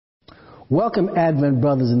Welcome, Advent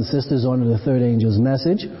brothers and sisters, onto the Third Angel's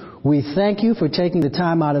Message. We thank you for taking the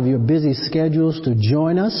time out of your busy schedules to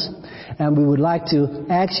join us. And we would like to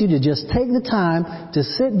ask you to just take the time to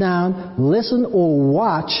sit down, listen, or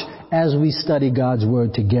watch as we study God's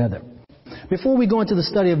Word together. Before we go into the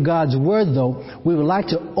study of God's Word, though, we would like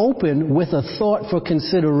to open with a thought for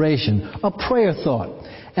consideration, a prayer thought.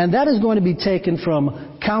 And that is going to be taken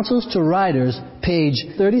from Counsels to Writers, page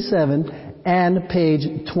 37 and page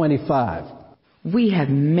 25. We have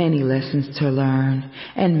many lessons to learn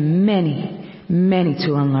and many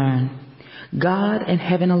to unlearn. God and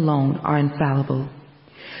heaven alone are infallible.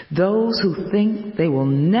 Those who think they will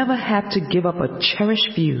never have to give up a cherished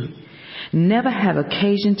view, never have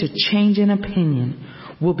occasion to change an opinion,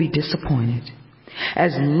 will be disappointed.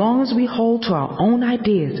 As long as we hold to our own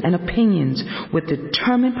ideas and opinions with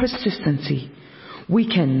determined persistency,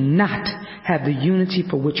 we cannot have the unity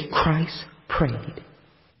for which Christ prayed.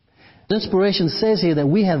 Inspiration says here that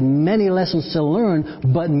we have many lessons to learn,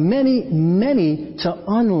 but many to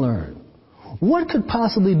unlearn. What could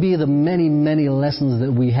possibly be the many lessons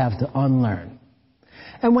that we have to unlearn?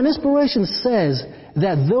 And when inspiration says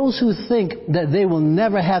that those who think that they will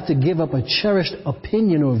never have to give up a cherished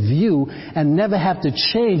opinion or view and never have to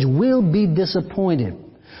change will be disappointed.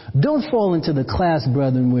 Don't fall into the class,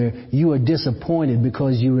 brethren, where you are disappointed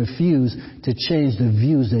because you refuse to change the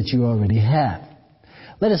views that you already have.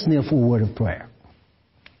 Let us kneel for a word of prayer.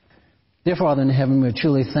 Dear Father in heaven, we're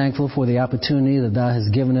truly thankful for the opportunity that Thou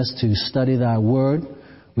hast given us to study Thy Word.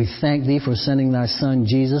 We thank Thee for sending Thy Son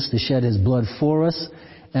Jesus to shed His blood for us.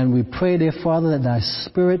 And we pray, dear Father, that Thy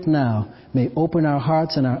Spirit now may open our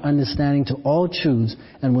hearts and our understanding to all truths,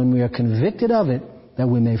 and when we are convicted of it, that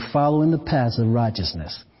we may follow in the paths of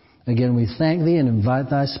righteousness. Again, we thank Thee and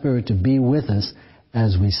invite Thy Spirit to be with us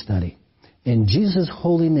as we study. In Jesus'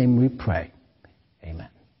 holy name we pray. Amen.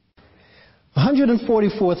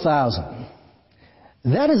 144,000.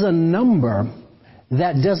 That is a number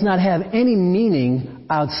that does not have any meaning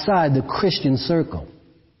outside the Christian circle.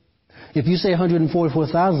 If you say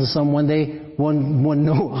 144,000 to someone, one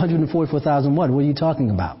know 144,000 what? What are you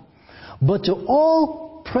talking about? But to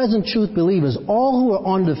all present truth believers, all who are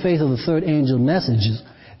on the faith of the third angel messages,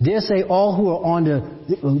 dare say all who are on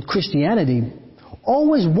the Christianity,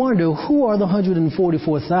 always wonder who are the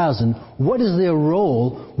 144,000? What is their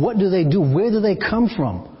role? What do they do? Where do they come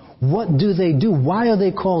from? What do they do? Why are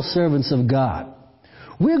they called servants of God?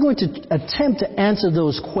 We're going to attempt to answer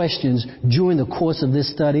those questions during the course of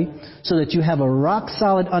this study so that you have a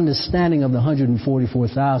rock-solid understanding of the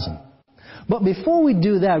 144,000. But before we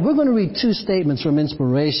do that, we're going to read two statements from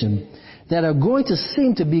inspiration that are going to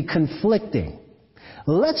seem to be conflicting.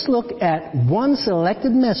 Let's look at One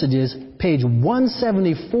Selected Messages, page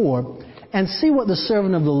 174, and see what the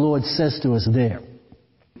servant of the Lord says to us there.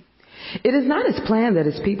 It is not His plan that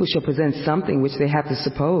His people shall present something which they have to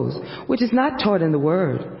suppose, which is not taught in the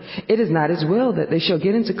Word. It is not His will that they shall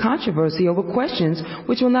get into controversy over questions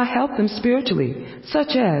which will not help them spiritually,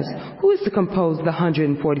 such as, who is to compose the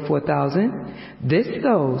 144,000? This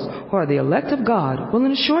those who are the elect of God will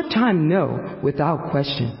in a short time know without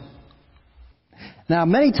question. Now,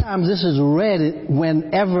 many times this is read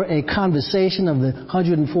whenever a conversation of the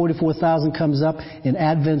 144,000 comes up in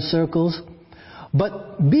Advent circles.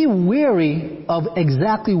 But be wary of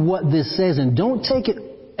exactly what this says, and don't take it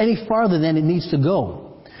any farther than it needs to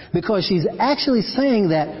go. Because she's actually saying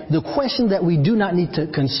that the question that we do not need to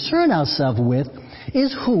concern ourselves with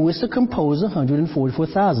is who is to compose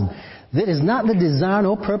 144,000. That is not the design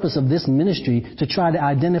or purpose of this ministry to try to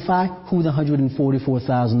identify who the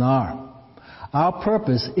 144,000 are. Our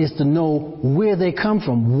purpose is to know where they come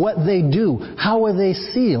from, what they do, how are they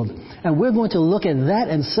sealed. And we're going to look at that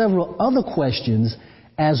and several other questions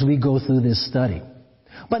as we go through this study.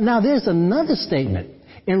 But now there's another statement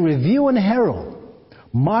in Review and Herald,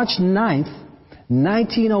 March 9th,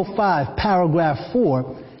 1905, paragraph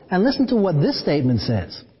 4. And listen to what this statement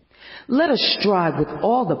says. Let us strive with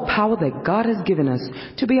all the power that God has given us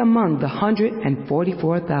to be among the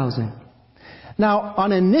 144,000. Now,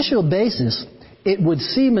 on an initial basis, it would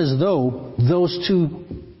seem as though those two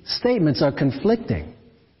statements are conflicting.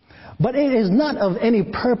 But it is not of any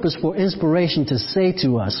purpose for inspiration to say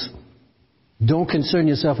to us, don't concern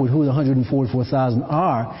yourself with who the 144,000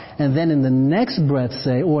 are, and then in the next breath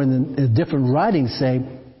say, or in a different writing say,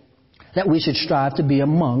 that we should strive to be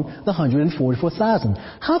among the 144,000.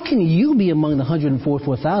 How can you be among the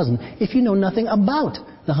 144,000 if you know nothing about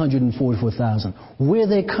the 144,000? Where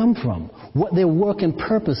they come from, what their work and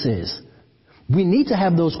purpose is. We need to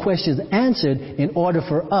have those questions answered in order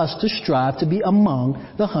for us to strive to be among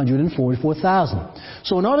the 144,000.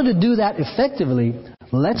 So in order to do that effectively,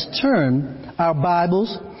 let's turn our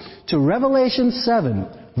Bibles to Revelation 7,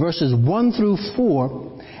 verses 1 through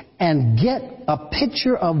 4, and get a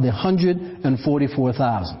picture of the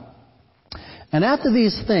 144,000. And after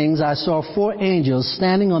these things, I saw 4 angels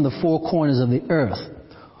standing on the 4 corners of the earth,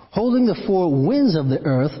 holding the 4 winds of the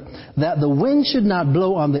earth, that the wind should not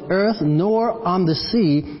blow on the earth, nor on the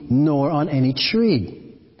sea, nor on any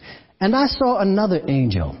tree. And I saw another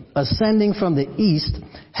angel ascending from the east,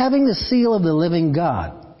 having the seal of the living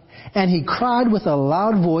God. And he cried with a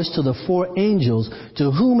loud voice to the 4 angels to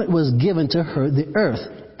whom it was given to hurt the earth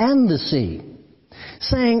and the sea,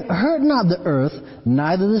 saying, hurt not the earth,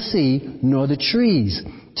 neither the sea, nor the trees,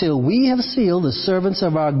 till we have sealed the servants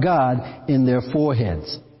of our God in their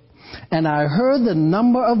foreheads. And I heard the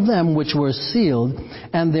number of them which were sealed,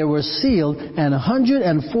 and there were sealed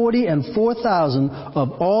 144,000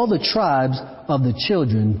 of all the tribes of the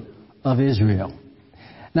children of Israel.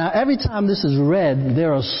 Now, every time this is read,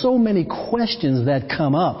 there are so many questions that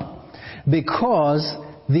come up because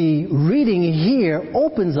the reading here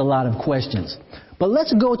opens a lot of questions. But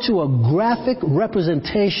let's go to a graphic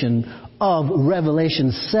representation of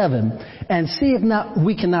Revelation 7 and see if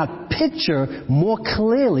we cannot picture more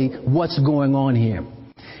clearly what's going on here.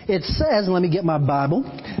 It says, let me get my Bible,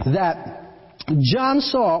 that John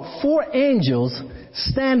saw 4 angels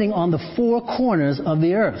standing on the 4 corners of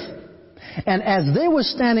the earth. And as they were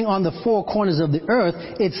standing on the 4 corners of the earth,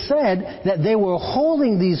 it said that they were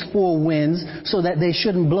holding these 4 winds so that they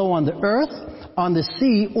shouldn't blow on the earth, on the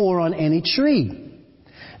sea, or on any tree.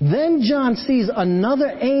 Then John sees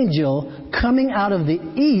another angel coming out of the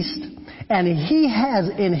east, and he has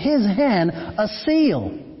in his hand a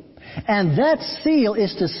seal. And that seal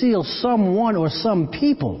is to seal someone or some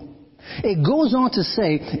people. It goes on to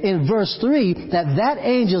say in verse 3 that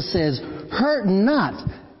angel says, hurt not,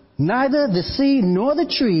 neither the sea nor the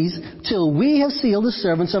trees, till we have sealed the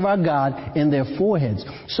servants of our God in their foreheads.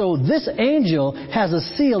 So this angel has a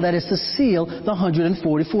seal that is to seal the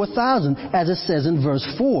 144,000, as it says in verse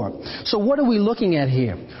 4. So what are we looking at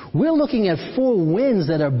here? We're looking at 4 winds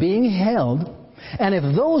that are being held, and if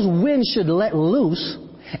those winds should let loose,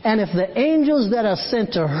 and if the angels that are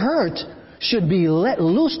sent to hurt should be let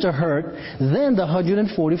loose to hurt, then the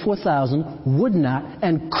 144,000 would not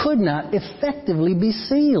and could not effectively be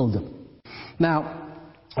sealed. Now,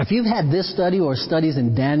 if you've had this study or studies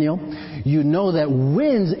in Daniel, you know that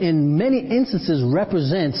winds in many instances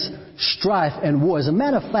represents strife and war. As a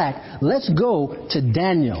matter of fact, let's go to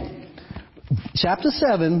Daniel, chapter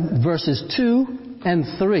 7, verses 2 and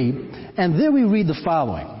 3, and there we read the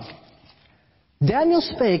following. Daniel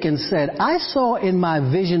spake and said, I saw in my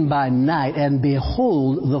vision by night, and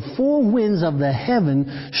behold, the 4 winds of the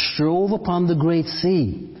heaven strove upon the great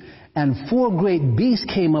sea. And 4 great beasts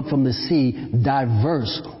came up from the sea,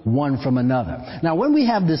 diverse one from another. Now, when we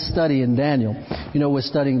have this study in Daniel, we're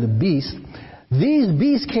studying the beast. These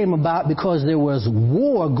beasts came about because there was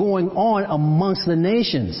war going on amongst the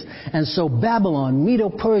nations. And so Babylon,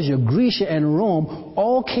 Medo-Persia, Grecia, and Rome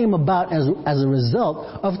all came about as a result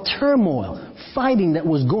of turmoil, fighting that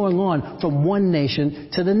was going on from one nation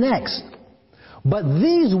to the next. But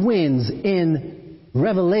these winds in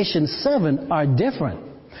Revelation 7 are different.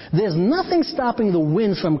 There's nothing stopping the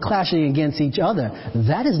winds from clashing against each other.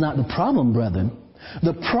 That is not the problem, brethren.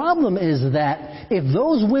 The problem is that if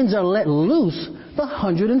those winds are let loose, the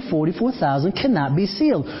 144,000 cannot be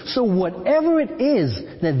sealed. So whatever it is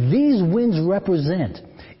that these winds represent,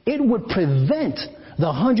 it would prevent the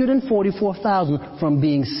 144,000 from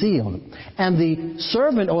being sealed. And the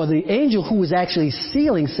servant or the angel who is actually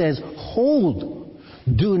sealing says, hold,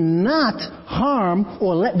 do not harm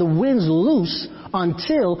or let the winds loose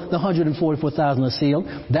until the 144,000 are sealed.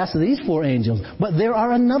 That's these 4 angels. But there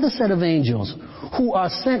are another set of angels who are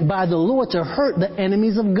sent by the Lord to hurt the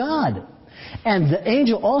enemies of God. And the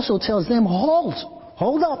angel also tells them, hold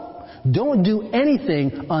up. Don't do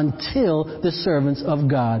anything until the servants of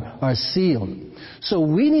God are sealed. So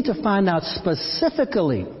we need to find out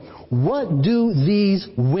specifically, what do these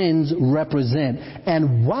winds represent,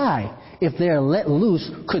 and why, if they are let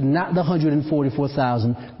loose, could not the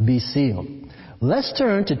 144,000 be sealed? Let's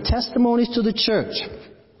turn to Testimonies to the Church,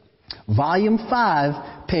 Volume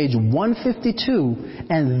 5, page 152,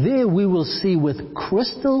 and there we will see with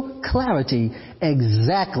crystal clarity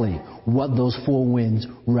exactly what those 4 winds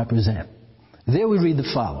represent. There we read the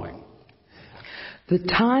following. The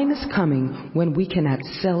time is coming when we cannot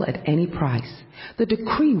sell at any price. The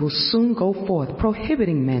decree will soon go forth,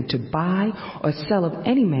 prohibiting men to buy or sell of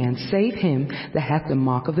any man save him that hath the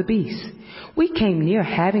mark of the beast. We came near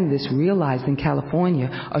having this realized in California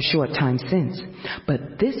a short time since,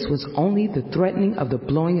 but this was only the threatening of the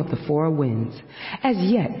blowing of the four winds. As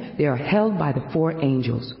yet they are held by the four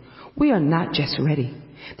angels. We are not just ready.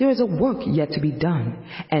 There is a work yet to be done,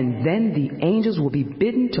 and then the angels will be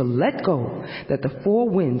bidden to let go, that the four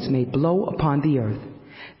winds may blow upon the earth.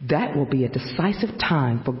 That will be a decisive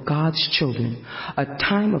time for God's children, a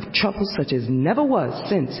time of trouble such as never was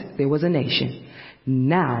since there was a nation.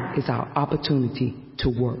 Now is our opportunity to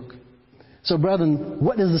work. So, brethren,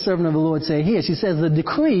 what does the servant of the Lord say here? She says the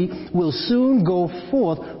decree will soon go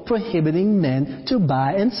forth, prohibiting men to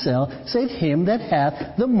buy and sell, save him that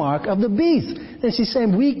hath the mark of the beast. And she's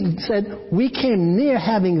saying, we came near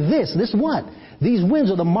having this. This what? These winds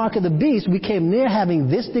are the mark of the beast. We came near having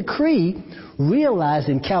this decree realized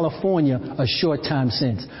in California a short time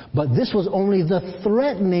since. But this was only the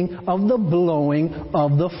threatening of the blowing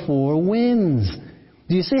of the four winds.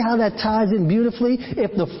 Do you see how that ties in beautifully?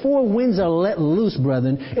 If the four winds are let loose,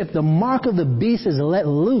 brethren, if the mark of the beast is let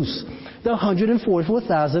loose, the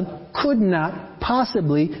 144,000 could not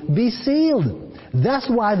possibly be sealed. That's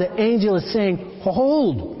why the angel is saying,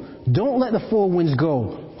 hold, don't let the four winds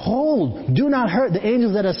go. Hold, do not hurt the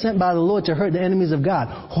angels that are sent by the Lord to hurt the enemies of God.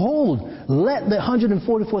 Hold, let the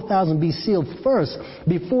 144,000 be sealed first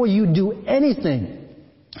before you do anything.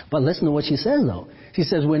 But listen to what she says, though. She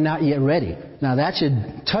says, we're not yet ready. Now, that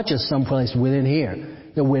should touch us someplace within here.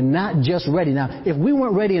 That we're not just ready. Now, if we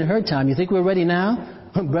weren't ready in her time, you think we're ready now?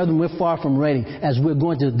 Brethren, we're far from ready, as we're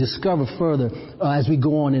going to discover further as we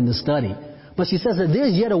go on in the study. But she says that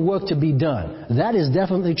there's yet a work to be done. That is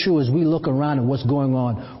definitely true as we look around at what's going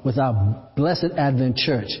on with our blessed Advent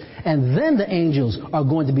church. And then the angels are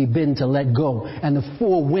going to be bidden to let go, and the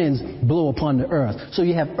four winds blow upon the earth. So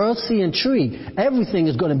you have earth, sea, and tree. Everything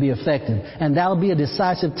is going to be affected. And that'll be a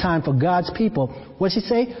decisive time for God's people. What did she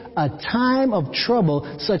say? A time of trouble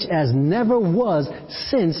such as never was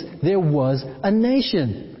since there was a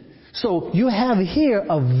nation. So you have here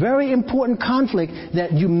a very important conflict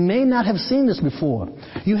that you may not have seen this before.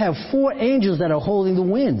 You have four angels that are holding the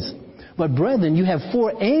winds. But brethren, you have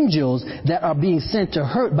four angels that are being sent to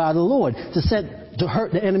hurt by the Lord, to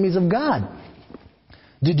hurt the enemies of God.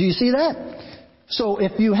 Do you see that? So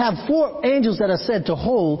if you have four angels that are said to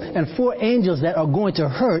hold and four angels that are going to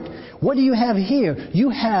hurt, what do you have here? You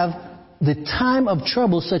have the time of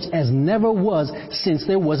trouble such as never was since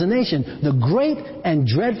there was a nation. The great and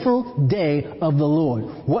dreadful day of the Lord.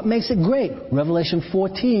 What makes it great? Revelation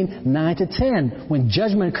 14, 9 to 10, when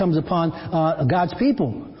judgment comes upon God's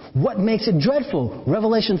people. What makes it dreadful?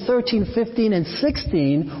 Revelation 13, 15, and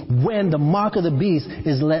 16, when the mark of the beast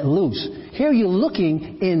is let loose. Here you're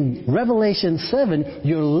looking in Revelation 7,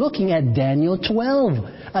 you're looking at Daniel 12,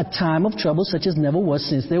 a time of trouble such as never was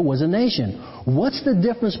since there was a nation. What's the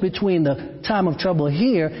difference between the time of trouble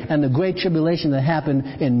here and the great tribulation that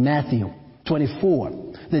happened in Matthew 24?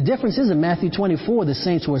 The difference is in Matthew 24, the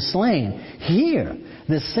saints were slain. Here,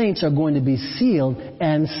 the saints are going to be sealed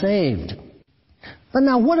and saved. But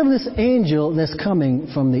now, what of this angel that's coming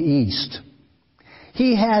from the east?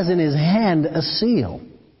 He has in his hand a seal.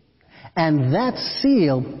 And that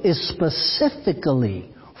seal is specifically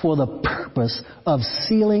for the purpose of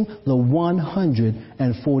sealing the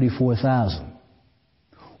 144,000.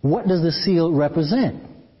 What does the seal represent?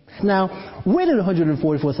 Now, where did the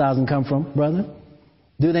 144,000 come from, brother?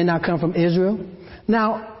 Do they not come from Israel?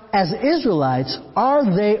 Now, as Israelites, are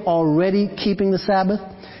they already keeping the Sabbath?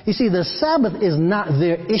 You see, the Sabbath is not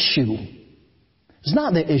their issue. It's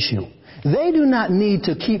not their issue. They do not need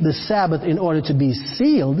to keep the Sabbath in order to be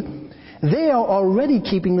sealed. They are already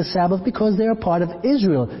keeping the Sabbath because they are part of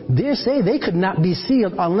Israel. They say they could not be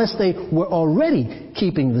sealed unless they were already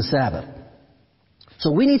keeping the Sabbath.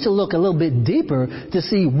 So we need to look a little bit deeper to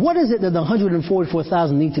see what is it that the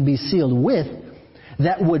 144,000 need to be sealed with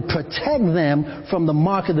that would protect them from the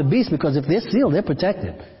mark of the beast, because if they're sealed, they're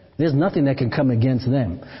protected. There's nothing that can come against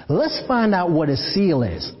them. Let's find out what a seal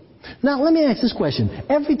is. Now, let me ask this question.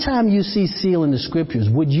 Every time you see seal in the Scriptures,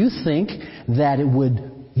 would you think that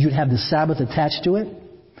you'd have the Sabbath attached to it?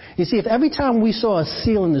 You see, if every time we saw a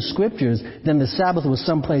seal in the Scriptures, then the Sabbath was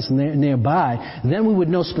someplace nearby, then we would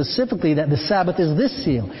know specifically that the Sabbath is this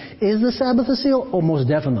seal. Is the Sabbath a seal? Oh, most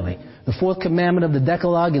definitely. The fourth commandment of the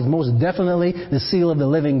Decalogue is most definitely the seal of the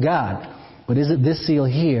living God. But is it this seal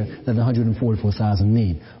here that the 144,000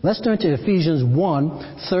 need? Let's turn to Ephesians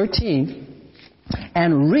 1:13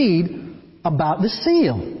 and read about the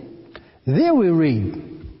seal. There we read,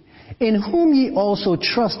 in whom ye also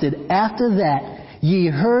trusted after that ye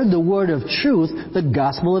heard the word of truth, the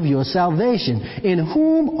gospel of your salvation, in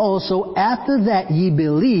whom also after that ye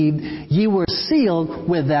believed, ye were sealed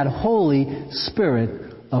with that Holy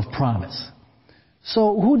Spirit of promise.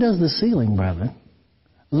 So who does the sealing, brethren?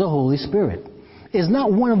 The Holy Spirit. Is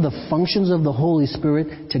not one of the functions of the Holy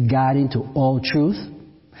Spirit to guide into all truth?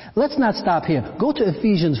 Let's not stop here. Go to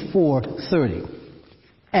Ephesians 4:30.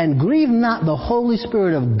 And grieve not the Holy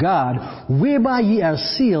Spirit of God, whereby ye are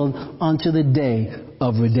sealed unto the day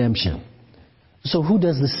of redemption. So who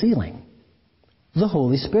does the sealing? The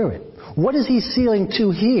Holy Spirit. What is he sealing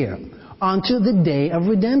to here? Unto the day of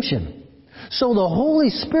redemption. So the Holy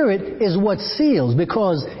Spirit is what seals,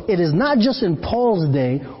 because it is not just in Paul's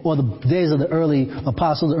day or the days of the early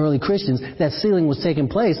apostles, the early Christians, that sealing was taking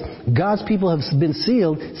place. God's people have been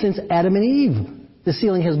sealed since Adam and Eve. The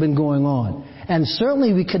sealing has been going on. And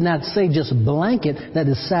certainly we could not say just blanket that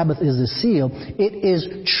the Sabbath is a seal. It is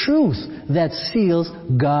truth that seals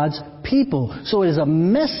God's people. So it is a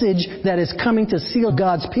message that is coming to seal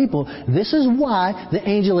God's people. This is why the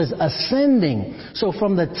angel is ascending. So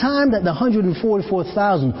from the time that the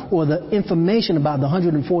 144,000 or the information about the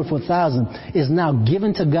 144,000 is now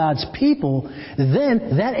given to God's people,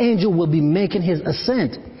 then that angel will be making his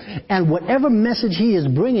ascent. And whatever message he is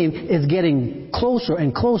bringing is getting closer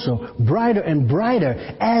and closer, brighter and brighter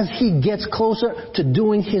as he gets closer to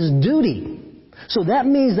doing his duty. So that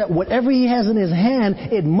means that whatever he has in his hand,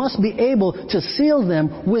 it must be able to seal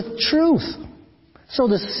them with truth. So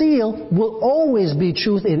the seal will always be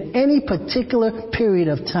truth in any particular period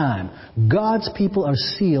of time. God's people are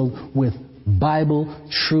sealed with Bible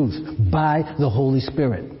truth by the Holy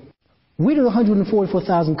Spirit. Where do the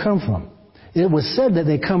 144,000 come from? It was said that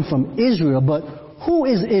they come from Israel, but who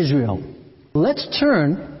is Israel? Let's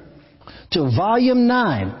turn to volume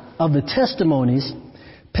 9 of the Testimonies,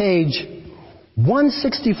 page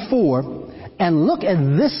 164, and look at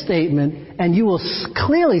this statement, and you will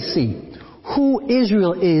clearly see who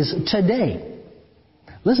Israel is today.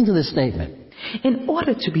 Listen to this statement. In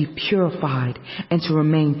order to be purified and to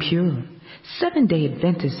remain pure, Seventh-day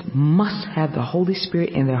Adventists must have the Holy Spirit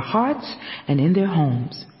in their hearts and in their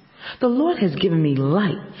homes. The Lord has given me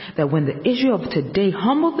light that when the Israel of today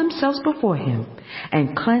humble themselves before Him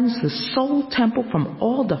and cleanse the soul temple from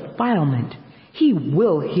all defilement, He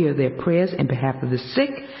will hear their prayers in behalf of the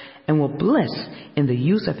sick and will bless in the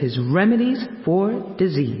use of His remedies for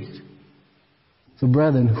disease. So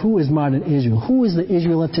brethren, who is modern Israel? Who is the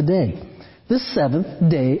Israel of today? The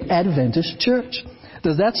Seventh-day Adventist Church.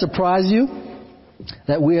 Does that surprise you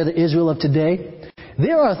that we are the Israel of today?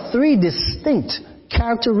 There are 3 distinct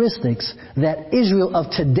characteristics that Israel of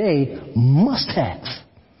today must have.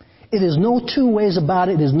 It is no 2 ways about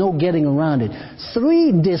it. There's no getting around it.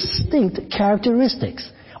 3 distinct characteristics.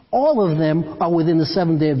 All of them are within the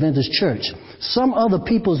Seventh-day Adventist Church. Some other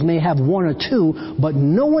peoples may have 1 or 2, but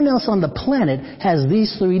no one else on the planet has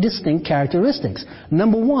these 3 distinct characteristics.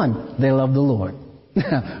 Number 1, they love the Lord.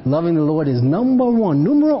 Loving the Lord is number 1,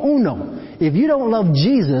 numero uno. If you don't love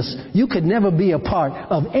Jesus, you could never be a part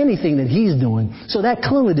of anything that He's doing. So that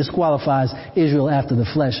clearly disqualifies Israel after the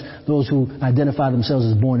flesh, those who identify themselves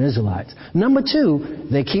as born Israelites. Number 2,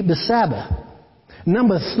 they keep the Sabbath.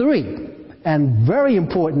 Number 3, and very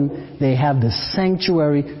important, they have the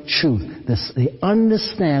sanctuary truth. They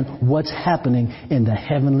understand what's happening in the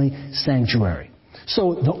heavenly sanctuary.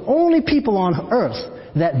 So the only people on earth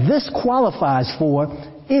that this qualifies for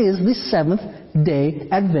is the Seventh-day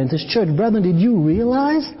Adventist Church. Brethren, did you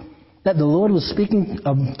realize that the Lord was speaking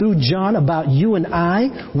through John about you and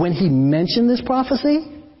I when He mentioned this prophecy?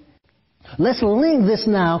 Let's link this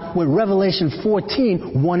now with Revelation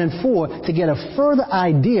 14, 1 and 4 to get a further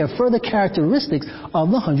idea, further characteristics of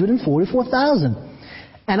the 144,000.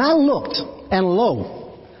 And I looked, and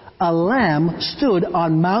lo, a lamb stood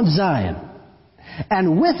on Mount Zion,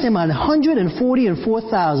 and with him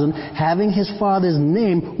 144,000 having his Father's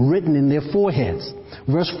name written in their foreheads.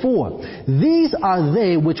 Verse 4, these are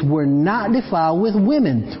they which were not defiled with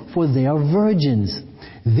women, for they are virgins.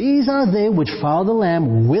 These are they which follow the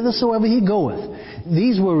Lamb whithersoever He goeth.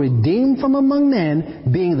 These were redeemed from among men,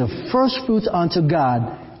 being the firstfruits unto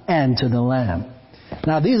God and to the Lamb.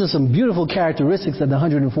 Now these are some beautiful characteristics that the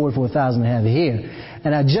 144,000 have here.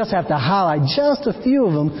 And I just have to highlight just a few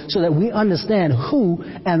of them so that we understand who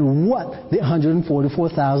and what the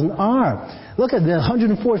 144,000 are. Look at the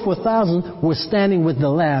 144,000 were standing with the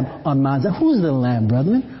Lamb on Mount Zion. Who's the Lamb,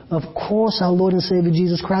 brethren? Of course, our Lord and Savior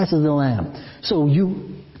Jesus Christ is the Lamb. So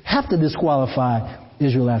you have to disqualify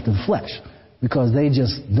Israel after the flesh. because they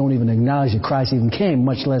just don't even acknowledge that Christ even came,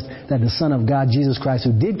 much less that the Son of God, Jesus Christ,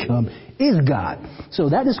 who did come, is God. So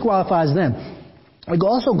that disqualifies them. It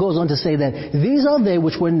also goes on to say that these are they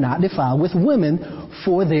which were not defiled with women,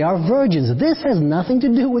 for they are virgins. This has nothing to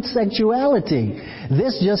do with sexuality.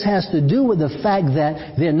 This just has to do with the fact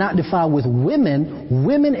that they're not defiled with women.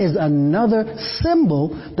 Women is another symbol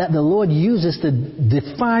that the Lord uses to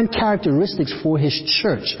define characteristics for His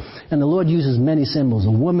church. And the Lord uses many symbols.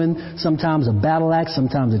 A woman, sometimes a battle axe,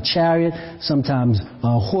 sometimes a chariot, sometimes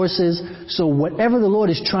horses. So whatever the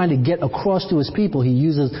Lord is trying to get across to His people, He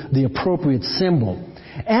uses the appropriate symbol.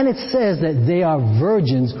 And it says that they are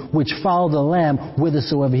virgins which follow the Lamb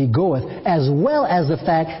whithersoever He goeth, as well as the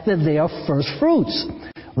fact that they are first fruits.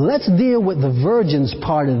 Let's deal with the virgins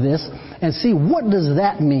part of this and see what does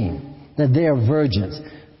that mean, that they are virgins.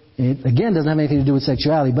 It, again, doesn't have anything to do with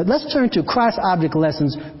sexuality. But let's turn to Christ Object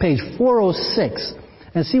Lessons, page 406,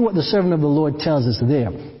 and see what the servant of the Lord tells us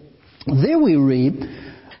there. There we read,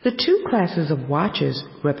 "The two classes of watchers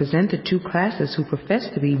represent the two classes who profess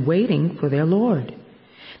to be waiting for their Lord.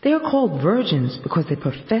 They are called virgins because they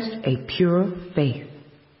profess a pure faith."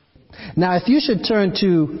 Now, if you should turn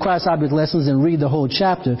to Christ Object Lessons and read the whole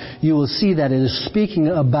chapter, you will see that it is speaking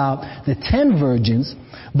about the 10 virgins,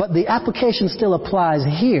 but the application still applies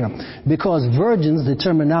here, because virgins, the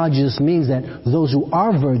terminology just means that those who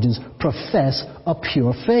are virgins profess a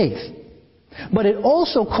pure faith. But it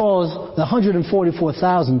also calls the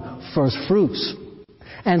 144,000 first fruits.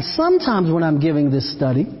 And sometimes when I'm giving this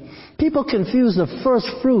study, people confuse the first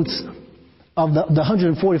fruits of the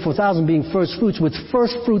 144,000 being first fruits with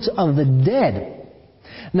first fruits of the dead.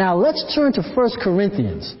 Now let's turn to 1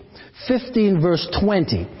 Corinthians 15 verse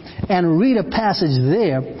 20 and read a passage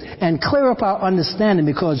there and clear up our understanding,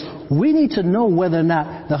 because we need to know whether or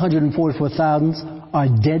not the 144,000 are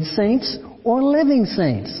dead saints or living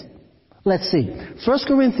saints. Let's see. 1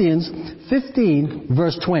 Corinthians 15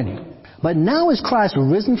 verse 20. "But now is Christ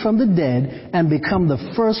risen from the dead and become the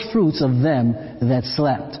first fruits of them that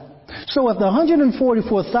slept." So if the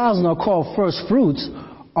 144,000 are called first fruits,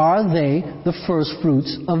 are they the first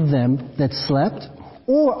fruits of them that slept?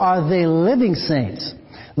 Or are they living saints?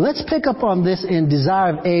 Let's pick up on this in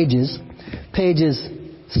Desire of Ages, pages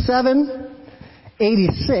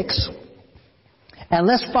 786. And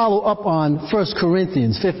let's follow up on 1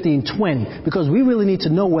 Corinthians 15:20, because we really need to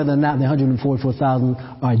know whether or not the 144,000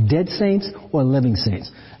 are dead saints or living saints.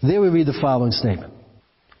 There we read the following statement.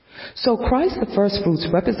 "So Christ the first fruits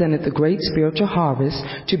represented the great spiritual harvest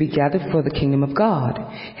to be gathered for the kingdom of God.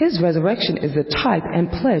 His resurrection is the type and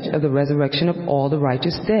pledge of the resurrection of all the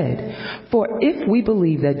righteous dead. For if we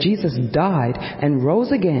believe that Jesus died and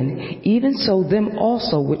rose again, even so them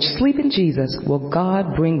also which sleep in Jesus will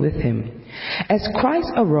God bring with Him. As Christ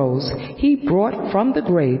arose, He brought from the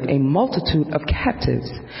grave a multitude of captives.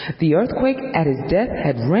 The earthquake at His death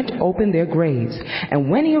had rent open their graves, and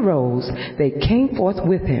when He arose, they came forth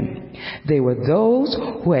with Him. They were those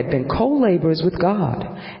who had been co-laborers with God,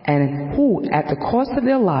 and who at the cost of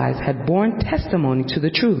their lives had borne testimony to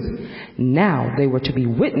the truth. Now they were to be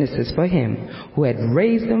witnesses for Him who had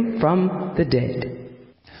raised them from the dead."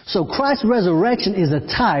 So Christ's resurrection is a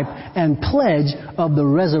type and pledge of the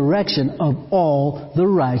resurrection of all the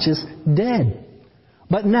righteous dead.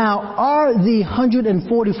 But now, are the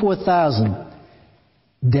 144,000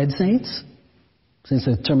 dead saints? Since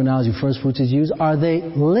the terminology first fruits is used, are they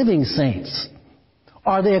living saints?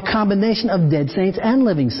 Are they a combination of dead saints and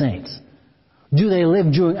living saints? Do they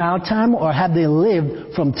live during our time, or have they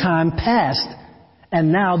lived from time past?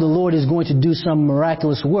 And now the Lord is going to do some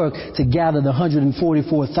miraculous work to gather the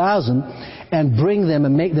 144,000 and bring them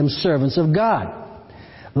and make them servants of God.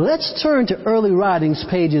 Let's turn to early writings,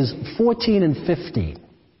 pages 14 and 15.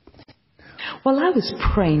 "While I was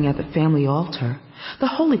praying at the family altar, the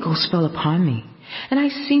Holy Ghost fell upon me, and I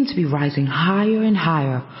seemed to be rising higher and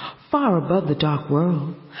higher, far above the dark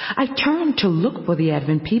world. I turned to look for the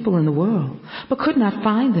Advent people in the world, but could not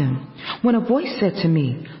find them, when a voice said to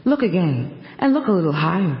me, 'Look again, and look a little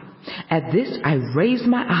higher.' At this I raised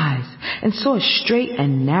my eyes and saw a straight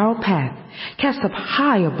and narrow path cast up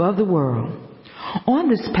high above the world. On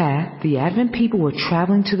this path the Advent people were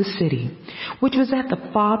traveling to the city, which was at the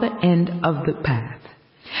farther end of the path.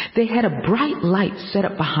 They had a bright light set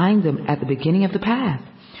up behind them at the beginning of the path,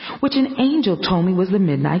 which an angel told me was the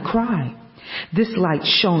midnight cry. This light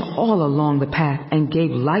shone all along the path and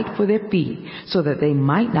gave light for their feet, so that they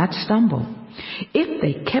might not stumble. If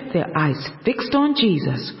they kept their eyes fixed on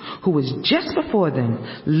Jesus, who was just before them,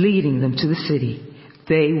 leading them to the city,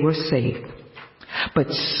 they were safe.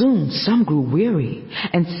 But soon some grew weary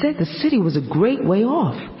and said the city was a great way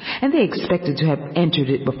off, and they expected to have entered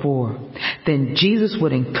it before. Then Jesus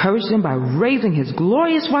would encourage them by raising his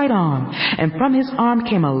glorious right arm, and from his arm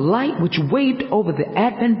came a light which waved over the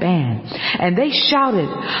Advent band, and they shouted,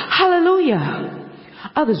 "Hallelujah!"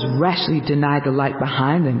 Others rashly denied the light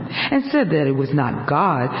behind them and said that it was not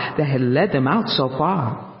God that had led them out so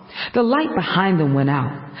far. The light behind them went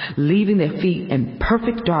out, leaving their feet in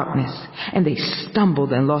perfect darkness, and they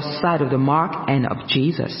stumbled and lost sight of the mark and of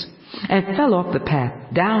Jesus, and fell off the path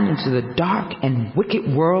down into the dark and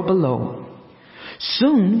wicked world below.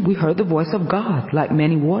 Soon we heard the voice of God like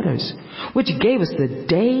many waters, which gave us the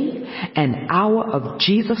day and hour of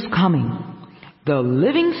Jesus' coming. The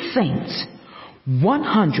living saints,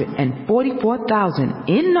 144,000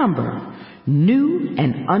 in number, knew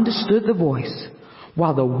and understood the voice,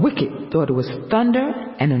 while the wicked thought it was thunder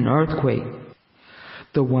and an earthquake.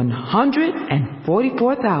 The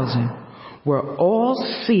 144,000 were all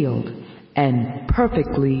sealed and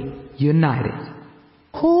perfectly united.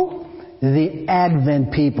 Who? The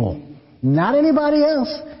Advent people. Not anybody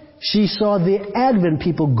else. She saw the Advent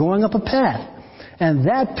people going up a path. And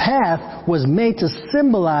that path was made to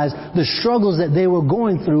symbolize the struggles that they were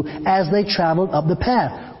going through as they traveled up the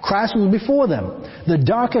path. Christ was before them. The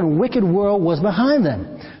dark and wicked world was behind them.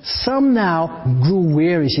 Some now grew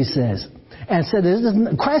weary, she says, and said,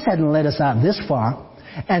 Christ hadn't led us out this far.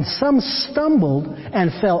 And some stumbled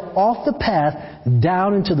and fell off the path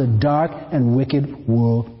down into the dark and wicked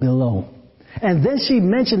world below. And then she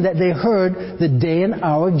mentioned that they heard the day and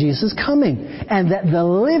hour of Jesus coming, and that the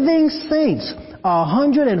living saints,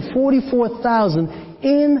 144,000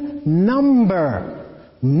 in number,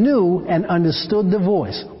 knew and understood the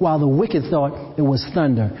voice, while the wicked thought it was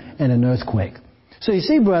thunder and an earthquake. So you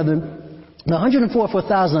see, brethren, the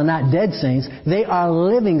 144,000 are not dead saints. They are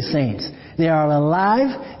living saints. They are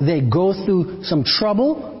alive. They go through some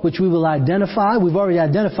trouble, which we will identify. We've already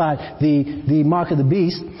identified the mark of the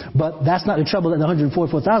beast, but that's not the trouble that the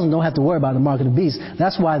 144,000 don't have to worry about the mark of the beast.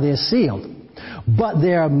 That's why they're sealed. But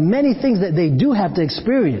there are many things that they do have to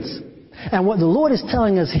experience. And what the Lord is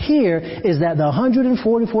telling us here is that the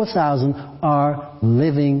 144,000 are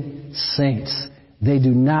living saints. They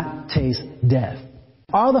do not taste death.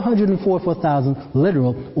 Are the 144,000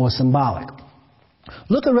 literal or symbolic?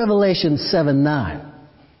 Look at Revelation 7:9.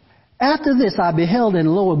 After this I beheld,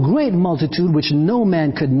 and lo, a great multitude which no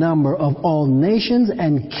man could number, of all nations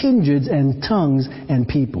and kindreds and tongues and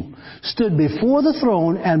people, stood before the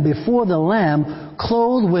throne and before the Lamb,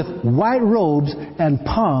 clothed with white robes and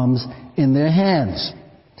palms in their hands.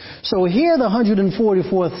 So here the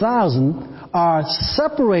 144,000 are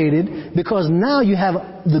separated because now you have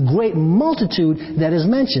the great multitude that is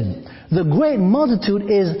mentioned. The great multitude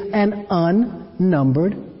is an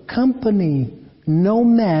unnumbered company. No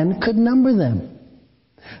man could number them.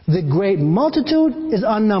 The great multitude is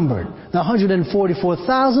unnumbered. The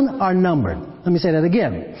 144,000 are numbered. Let me say that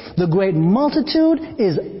again. The great multitude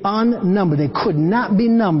is unnumbered. They could not be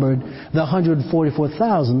numbered. The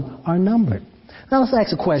 144,000 are numbered. Now let's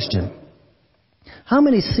ask a question. How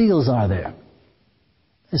many seals are there?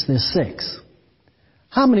 Yes, there's 6.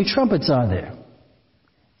 How many trumpets are there?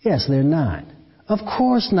 Yes, there are 9. Of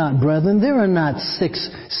course not, brethren. There are not 6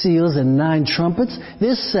 seals and 9 trumpets.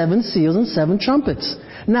 There's 7 seals and 7 trumpets.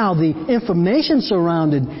 Now, the information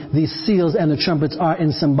surrounding these seals and the trumpets are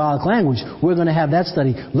in symbolic language. We're going to have that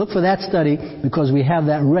study. Look for that study because we have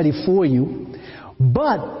that ready for you.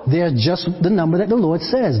 But they're just the number that the Lord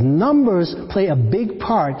says. Numbers play a big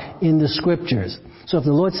part in the Scriptures. So if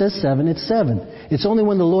the Lord says 7, it's 7. It's only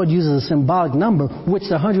when the Lord uses a symbolic number, which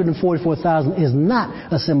the 144,000 is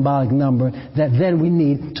not a symbolic number, that then we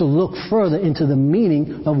need to look further into the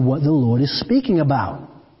meaning of what the Lord is speaking about.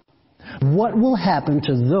 What will happen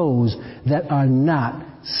to those that are not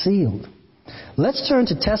sealed? Let's turn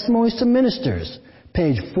to Testimonies to Ministers,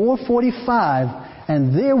 page 445,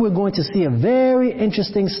 and there we're going to see a very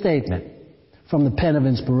interesting statement from the pen of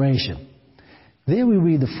inspiration. There we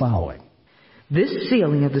read the following. This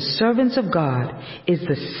sealing of the servants of God is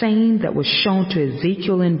the same that was shown to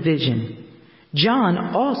Ezekiel in vision. John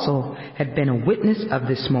also had been a witness of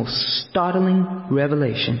this most startling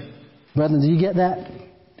revelation. Brethren, do you get that?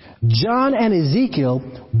 John and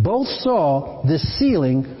Ezekiel both saw the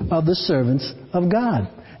sealing of the servants of God.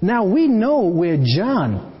 Now we know where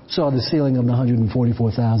John saw the sealing of the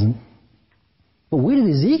 144,000. But where did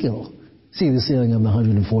Ezekiel see the sealing of the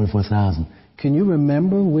 144,000? Can you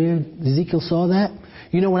remember where Ezekiel saw that?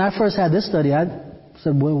 You know, when I first had this study, I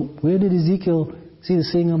said, well, where did Ezekiel see the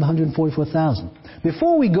sealing of the 144,000?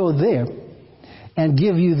 Before we go there and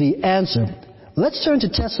give you the answer, let's turn to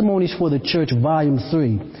Testimonies for the Church, Volume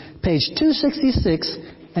 3, page 266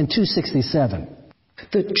 and 267.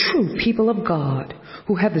 The true people of God,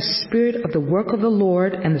 who have the spirit of the work of the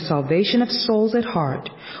Lord and the salvation of souls at heart,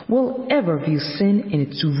 will ever view sin in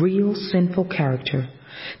its real sinful character.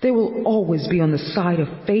 They will always be on the side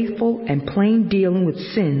of faithful and plain dealing with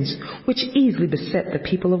sins which easily beset the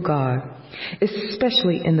people of God,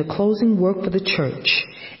 especially in the closing work for the church,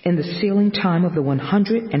 in the sealing time of the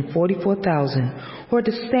 144,000 who are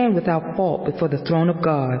to stand without fault before the throne of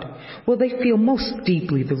God, will they feel most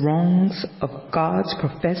deeply the wrongs of God's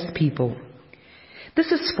professed people. This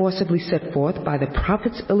is forcibly set forth by the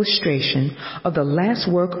prophet's illustration of the last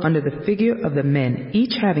work under the figure of the men,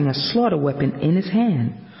 each having a slaughter weapon in his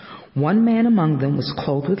hand. One man among them was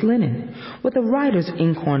clothed with linen, with a writer's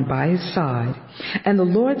inkhorn by his side. And the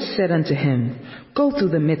Lord said unto him, Go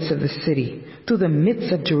through the midst of the city, through the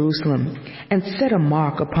midst of Jerusalem, and set a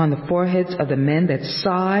mark upon the foreheads of the men that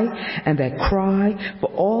sigh and that cry for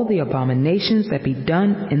all the abominations that be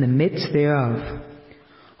done in the midst thereof.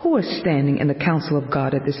 Who are standing in the council of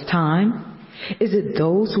God at this time? Is it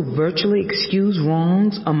those who virtually excuse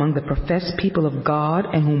wrongs among the professed people of God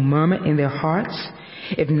and who murmur in their hearts,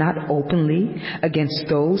 if not openly, against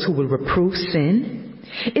those who will reprove sin?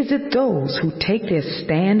 Is it those who take their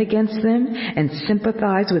stand against them and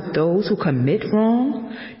sympathize with those who commit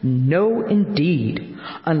wrong? No, indeed,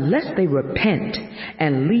 unless they repent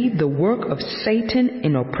and leave the work of Satan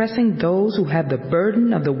in oppressing those who have the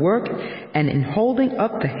burden of the work and in holding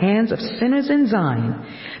up the hands of sinners in Zion,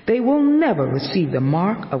 they will never receive the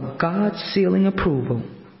mark of God's sealing approval.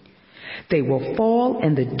 They will fall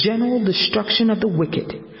in the general destruction of the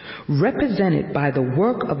wicked, represented by the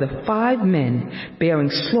work of the 5 men bearing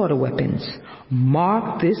slaughter weapons.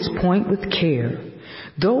 Mark this point with care.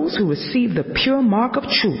 Those who receive the pure mark of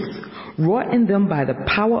truth, wrought in them by the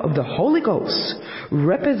power of the Holy Ghost,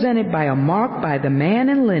 represented by a mark by the man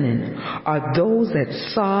in linen, are those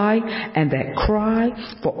that sigh and that cry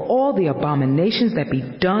for all the abominations that be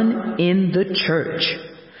done in the church.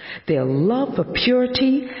 Their love for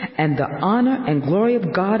purity and the honor and glory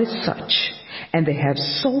of God is such, and they have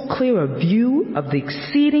so clear a view of the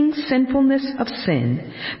exceeding sinfulness of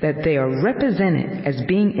sin, that they are represented as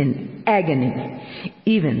being in agony,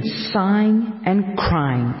 even sighing and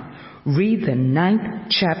crying. Read the 9th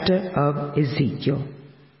chapter of Ezekiel.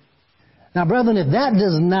 Now, brethren, if that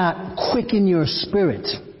does not quicken your spirit,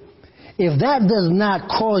 if that does not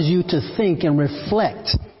cause you to think and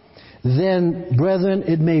reflect, then, brethren,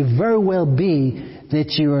 it may very well be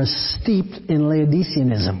that you are steeped in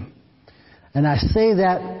Laodiceanism. And I say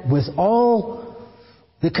that with all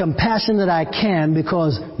the compassion that I can,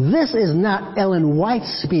 because this is not Ellen White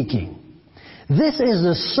speaking. This is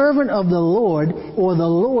the servant of the Lord, or the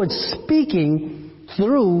Lord speaking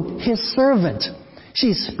through His servant.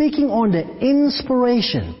 She's speaking under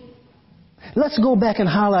inspiration. Let's go back and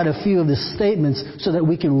highlight a few of the statements so that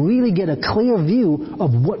we can really get a clear view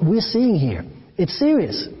of what we're seeing here. It's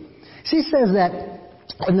serious. She says that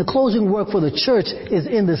and the closing work for the church is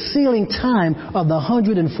in the sealing time of the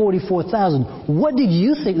 144,000. What did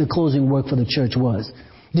you think the closing work for the church was?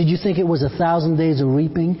 Did you think it was 1,000 days of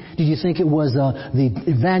reaping? Did you think it was the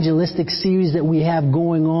evangelistic series that we have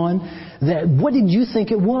going on? What did you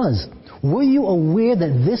think it was? Were you aware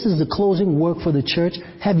that this is the closing work for the church?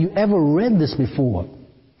 Have you ever read this before?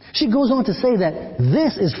 She goes on to say that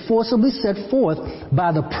this is forcibly set forth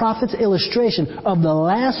by the prophet's illustration of the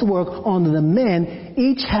last work on the men,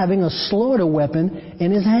 each having a slaughter weapon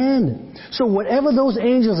in his hand. So whatever those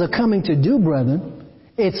angels are coming to do, brethren,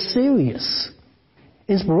 it's serious.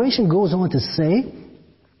 Inspiration goes on to say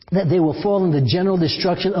that they will fall in the general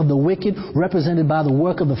destruction of the wicked, represented by the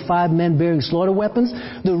work of the 5 men bearing slaughter weapons.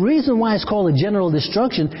 The reason why it's called a general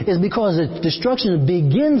destruction is because the destruction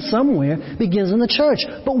begins somewhere, begins in the church.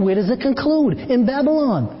 But where does it conclude? In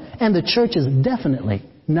Babylon. And the church is definitely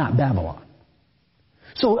not Babylon.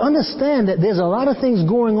 So understand that there's a lot of things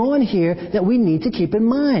going on here that we need to keep in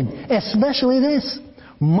mind. Especially this.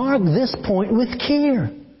 Mark this point with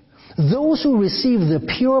care. Those who receive the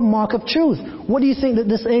pure mark of truth. What do you think that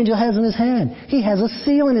this angel has in his hand? He has a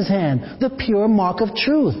seal in his hand. The pure mark of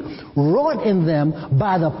truth. Wrought in them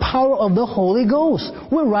by the power of the Holy Ghost.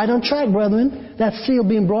 We're right on track, brethren. That seal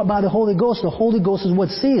being brought by the Holy Ghost. The Holy Ghost is what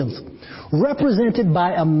seals. Represented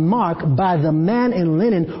by a mark by the man in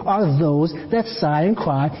linen are those that sigh and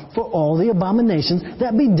cry for all the abominations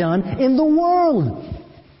that be done in the world.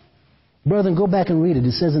 Brethren, go back and read it.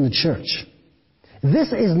 It says in the church.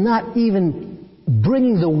 This is not even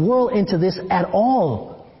bringing the world into this at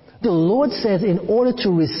all. The Lord says in order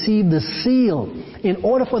to receive the seal, in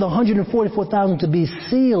order for the 144,000 to be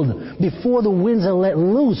sealed before the winds are let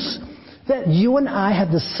loose, that you and I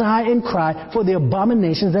have to sigh and cry for the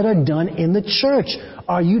abominations that are done in the church.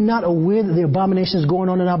 Are you not aware that the abominations going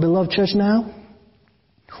on in our beloved church now?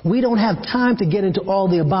 We don't have time to get into all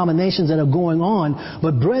the abominations that are going on.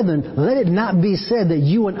 But brethren, let it not be said that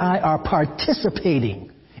you and I are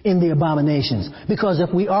participating in the abominations. Because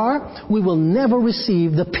if we are, we will never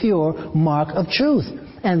receive the pure mark of truth.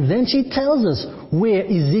 And then she tells us where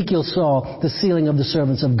Ezekiel saw the sealing of the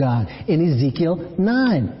servants of God, in Ezekiel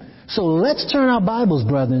 9. So let's turn our Bibles,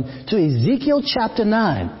 brethren, to Ezekiel chapter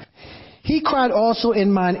 9. He cried also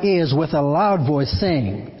in mine ears with a loud voice,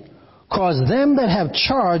 saying, Cause them that have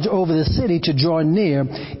charge over the city to draw near,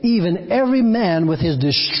 even every man with his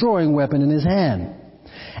destroying weapon in his hand.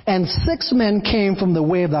 And 6 men came from the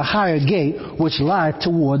way of the higher gate, which lieth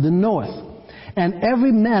toward the north, and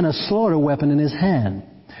every man a slaughter weapon in his hand.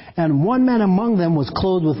 And one man among them was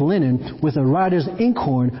clothed with linen, with a writer's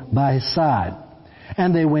inkhorn by his side.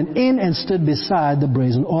 And they went in and stood beside the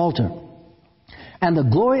brazen altar. And the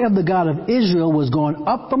glory of the God of Israel was gone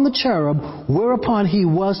up from the cherub, whereupon he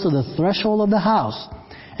was to the threshold of the house.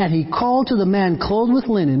 And he called to the man clothed with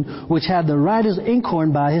linen, which had the writer's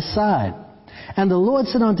inkhorn by his side. And the Lord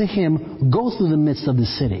said unto him, Go through the midst of the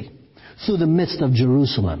city, through the midst of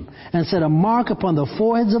Jerusalem, and set a mark upon the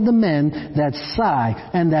foreheads of the men that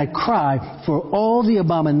sigh and that cry for all the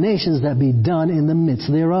abominations that be done in the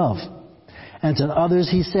midst thereof. And to others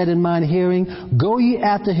he said in mine hearing, Go ye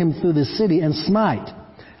after him through the city, and smite.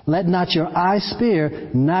 Let not your eye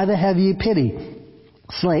spare, neither have ye pity.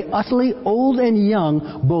 Slay utterly old and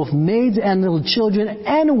young, both maids and little children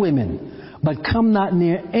and women, but come not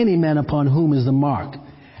near any man upon whom is the mark,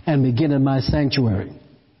 and begin in my sanctuary.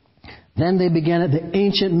 Then they began at the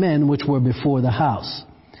ancient men which were before the house.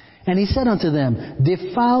 And he said unto them,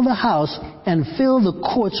 Defile the house, and fill the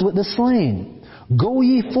courts with the slain. Go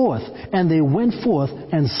ye forth. And they went forth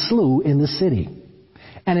and slew in the city.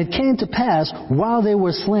 And it came to pass, while they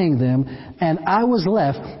were slaying them, and I was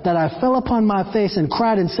left, that I fell upon my face and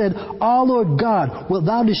cried and said, Ah, Lord God, wilt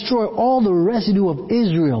thou destroy all the residue of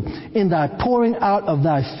Israel in thy pouring out of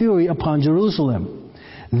thy fury upon Jerusalem?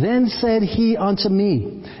 Then said he unto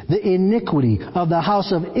me, The iniquity of the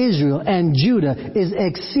house of Israel and Judah is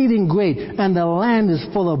exceeding great, and the land is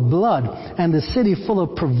full of blood, and the city full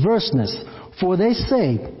of perverseness. For they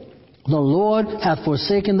say, The Lord hath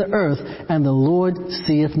forsaken the earth, and the Lord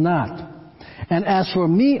seeth not. And as for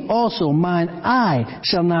me also, mine eye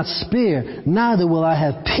shall not spare, neither will I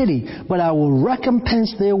have pity, but I will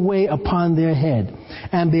recompense their way upon their head.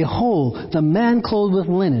 And behold, the man clothed with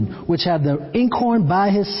linen, which had the inkhorn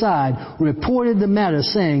by his side, reported the matter,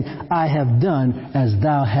 saying, I have done as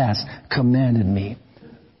thou hast commanded me.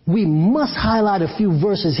 We must highlight a few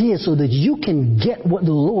verses here so that you can get what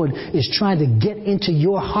the Lord is trying to get into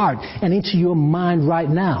your heart and into your mind right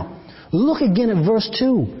now. Look again at verse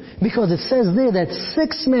 2, because it says there that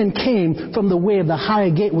 6 men came from the way of the higher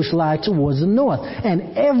gate which lieth towards the north,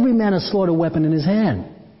 and every man a slaughter weapon in his hand.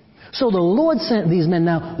 So the Lord sent these men.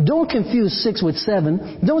 Now, don't confuse 6 with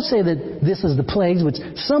 7. Don't say that this is the plagues, which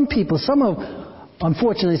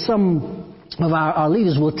unfortunately, some of our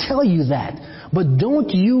leaders will tell you that. But don't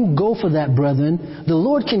you go for that, brethren. The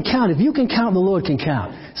Lord can count. If you can count, the Lord can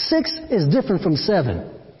count. 6 is different from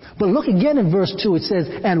 7. But look again in verse 2. It says,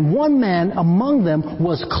 And one man among them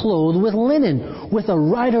was clothed with linen, with a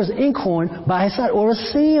writer's inkhorn by his side, or a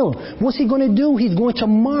seal. What's he going to do? He's going to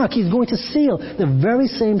mark. He's going to seal. The very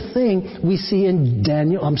same thing we see in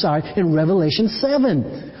Revelation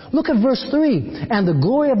 7. Look at verse 3. And the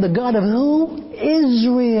glory of the God of who?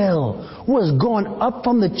 Israel was gone up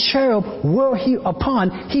from the cherub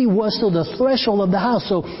whereupon he was to the threshold of the house.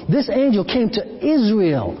 So this angel came to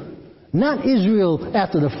Israel. Not Israel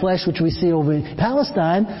after the flesh, which we see over in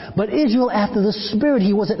Palestine, but Israel after the spirit.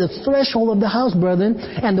 He was at the threshold of the house, brethren,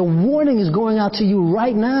 and the warning is going out to you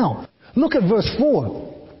right now. Look at verse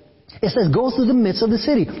 4. It says, Go through the midst of the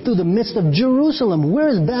city, through the midst of Jerusalem. Where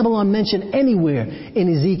is Babylon mentioned anywhere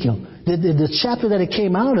in Ezekiel? The chapter that it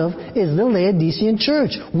came out of is the Laodicean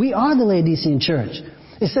church. We are the Laodicean church.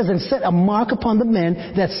 It says, And set a mark upon the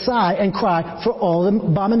men that sigh and cry for all the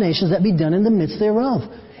abominations that be done in the midst thereof.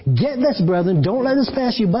 Get this, brethren. Don't let this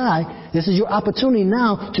pass you by. This is your opportunity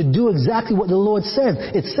now to do exactly what the Lord says.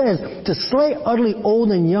 It says to slay utterly old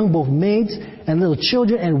and young, both maids and little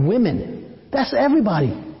children and women. That's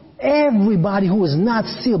everybody. Everybody who is not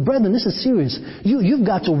sealed. Brethren, this is serious. You've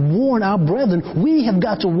got to warn our brethren. We have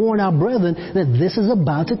got to warn our brethren that this is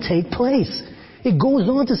about to take place. It goes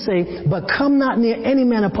on to say, But come not near any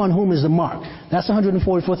man upon whom is the mark. That's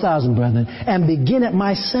 144,000, brethren. And begin at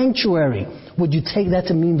my sanctuary. Would you take that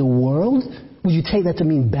to mean the world? Would you take that to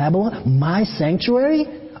mean Babylon? My sanctuary?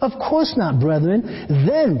 Of course not, brethren.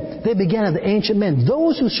 Then they began as the ancient men.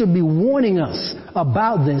 Those who should be warning us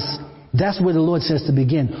about this, that's where the Lord says to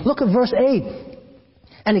begin. Look at verse 8.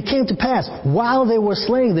 And it came to pass, while they were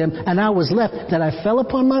slaying them, and I was left, that I fell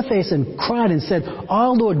upon my face and cried and said,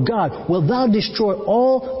 Our Lord God, wilt thou destroy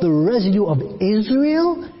all the residue of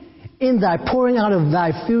Israel in thy pouring out of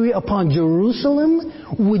thy fury upon Jerusalem?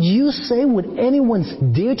 Would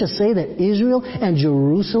anyone dare to say that Israel and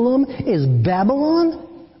Jerusalem is Babylon?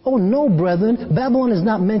 Oh no, brethren, Babylon is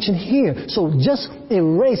not mentioned here. So just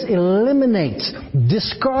erase, eliminate,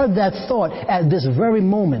 discard that thought at this very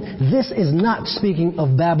moment. This is not speaking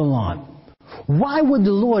of Babylon. Why would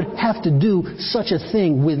the Lord have to do such a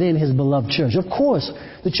thing within His beloved church? Of course,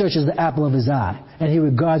 the church is the apple of His eye, and He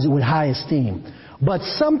regards it with high esteem. But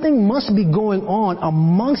something must be going on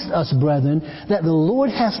amongst us, brethren, that the Lord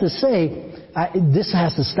has to say, this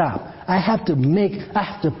has to stop. I have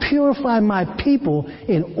to purify my people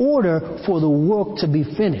in order for the work to be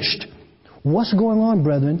finished. What's going on,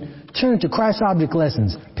 brethren? Turn to Christ Object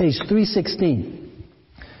Lessons, page 316.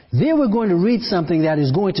 There we're going to read something that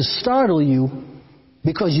is going to startle you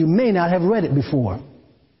because you may not have read it before.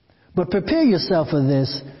 But prepare yourself for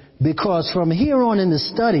this, because from here on in the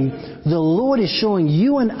study, the Lord is showing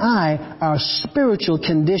you and I our spiritual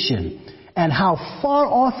condition and how far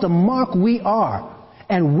off the mark we are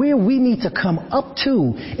and where we need to come up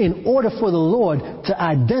to in order for the Lord to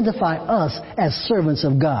identify us as servants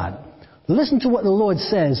of God. Listen to what the Lord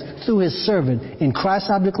says through His servant in Christ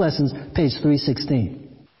Object Lessons, page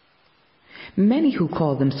 316. Many who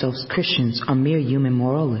call themselves Christians are mere human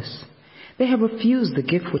moralists. They have refused the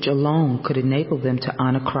gift which alone could enable them to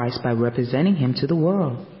honor Christ by representing Him to the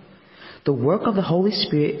world. The work of the Holy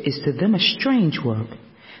Spirit is to them a strange work.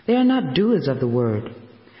 They are not doers of the word.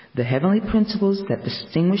 The heavenly principles that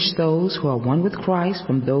distinguish those who are one with Christ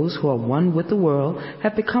from those who are one with the world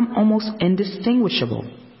have become almost indistinguishable.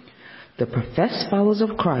 The professed followers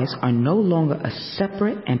of Christ are no longer a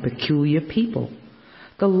separate and peculiar people.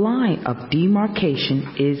 The line of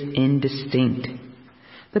demarcation is indistinct.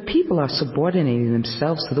 The people are subordinating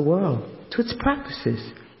themselves to the world, to its practices,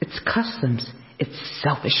 its customs, its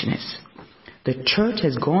selfishness. The church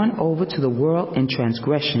has gone over to the world in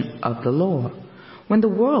transgression of the law, when the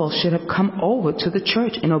world should have come over to the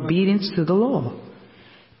church in obedience to the law.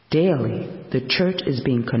 Daily, the church is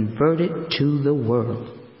being converted to the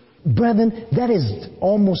world. Brethren, that is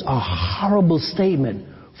almost a horrible statement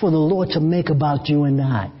for the Lord to make about you and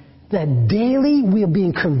I. That daily we are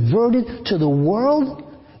being converted to the world?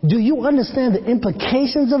 Do you understand the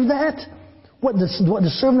implications of that? What the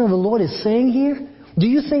servant of the Lord is saying here? Do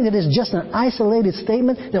you think that it's just an isolated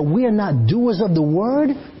statement that we are not doers of the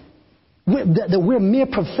word? That we're mere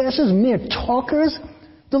professors, mere talkers?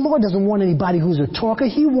 The Lord doesn't want anybody who's a talker.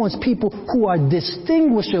 He wants people who are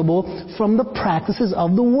distinguishable from the practices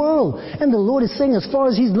of the world. And the Lord is saying, as far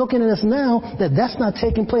as He's looking at us now, that that's not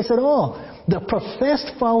taking place at all. The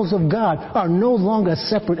professed followers of God are no longer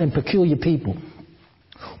separate and peculiar people.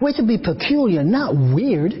 We're to be peculiar, not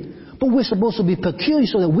weird, but we're supposed to be peculiar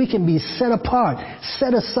so that we can be set apart,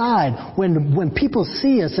 set aside. When people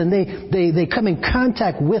see us and they come in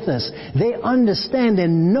contact with us, they understand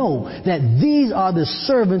and know that these are the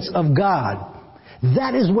servants of God.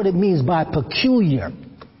 That is what it means by peculiar.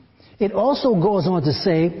 It also goes on to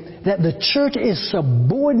say that the church is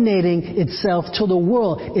subordinating itself to the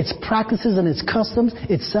world, its practices and its customs,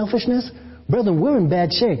 its selfishness. Brethren, we're in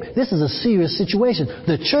bad shape. This is a serious situation.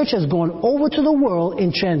 The church has gone over to the world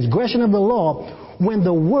in transgression of the law when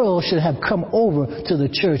the world should have come over to the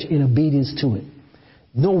church in obedience to it.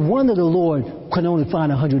 No wonder the Lord could only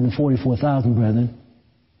find 144,000, brethren.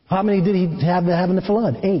 How many did He have in the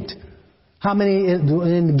flood? 8. How many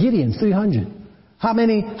in Gideon? 300. How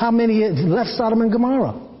many left Sodom and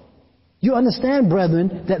Gomorrah? You understand,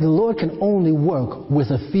 brethren, that the Lord can only work with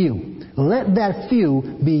a few. Let that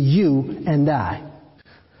few be you and I.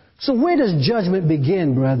 So where does judgment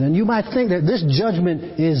begin, brethren? You might think that this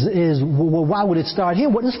judgment well, why would it start here?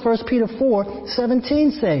 What does 1 Peter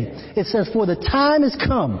 4:17 say? It says, for the time has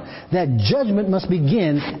come that judgment must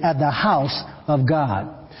begin at the house of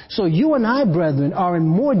God. So you and I, brethren, are in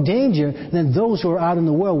more danger than those who are out in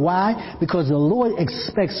the world. Why? Because the Lord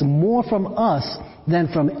expects more from us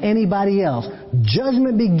than from anybody else.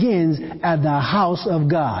 Judgment begins at the house of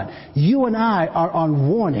God. You and I are on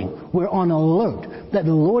warning. We're on alert that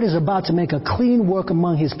the Lord is about to make a clean work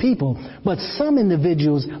among His people. But some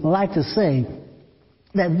individuals like to say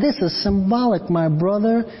that this is symbolic, my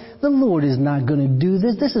brother. The Lord is not going to do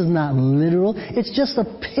this. This is not literal. It's just a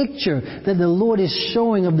picture that the Lord is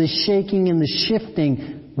showing of the shaking and the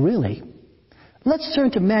shifting. Really? Let's turn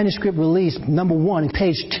to manuscript release number 1,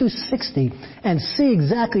 page 260, and see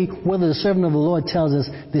exactly whether the servant of the Lord tells us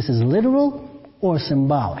this is literal or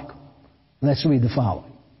symbolic. Let's read the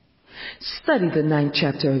following. Study the 9th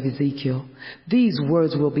chapter of Ezekiel. These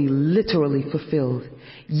words will be literally fulfilled.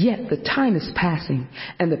 Yet the time is passing,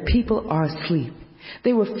 and the people are asleep.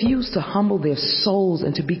 They refuse to humble their souls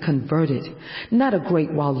and to be converted. Not a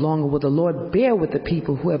great while longer will the Lord bear with the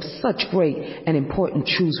people who have such great and important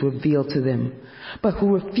truths revealed to them, but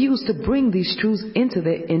who refuse to bring these truths into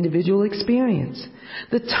their individual experience.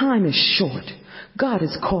 The time is short. God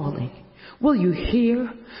is calling. Will you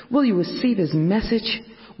hear? Will you receive His message?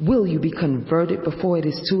 Will you be converted before it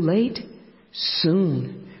is too late?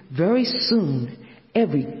 Soon, very soon,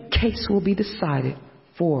 every case will be decided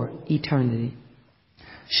for eternity.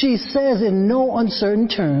 She says in no uncertain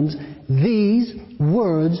terms, these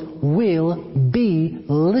words will be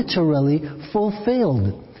literally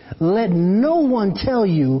fulfilled. Let no one tell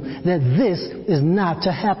you that this is not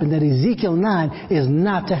to happen, that Ezekiel 9 is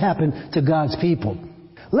not to happen to God's people.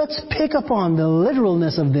 Let's pick up on the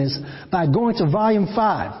literalness of this by going to volume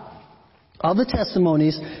 5 of the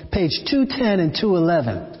Testimonies, page 210 and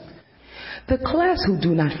 211. The class who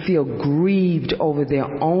do not feel grieved over their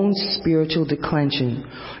own spiritual declension,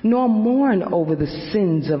 nor mourn over the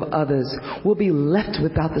sins of others, will be left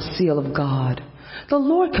without the seal of God. The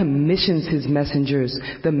Lord commissions His messengers,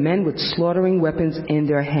 the men with slaughtering weapons in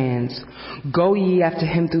their hands. Go ye after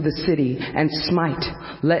him through the city, and smite.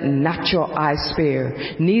 Let not your eye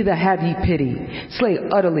spare, neither have ye pity. Slay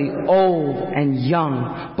utterly old and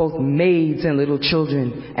young, both maids and little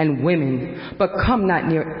children, and women. But come not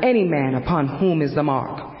near any man upon whom is the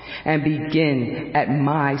mark, and begin at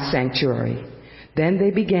my sanctuary. Then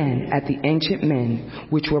they began at the ancient men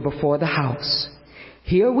which were before the house.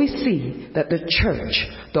 Here we see that the church,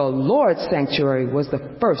 the Lord's sanctuary, was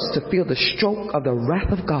the first to feel the stroke of the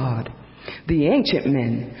wrath of God. The ancient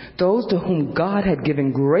men, those to whom God had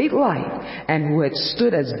given great light and who had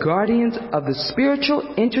stood as guardians of the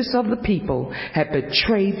spiritual interests of the people, had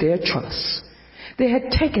betrayed their trust. They had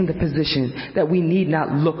taken the position that we need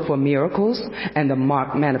not look for miracles and the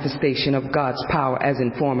marked manifestation of God's power as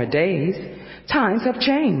in former days. Times have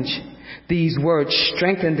changed. These words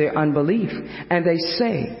strengthen their unbelief, and they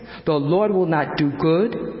say, the Lord will not do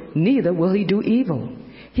good, neither will He do evil.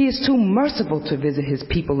 He is too merciful to visit His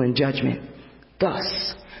people in judgment.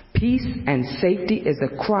 Thus, peace and safety is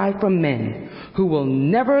a cry from men who will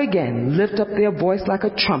never again lift up their voice like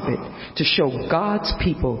a trumpet to show God's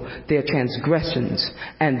people their transgressions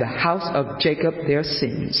and the house of Jacob their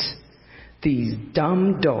sins. These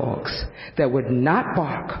dumb dogs that would not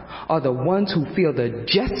bark are the ones who feel the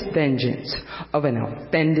just vengeance of an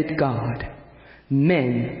offended God.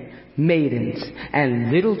 Men, maidens,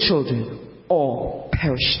 and little children all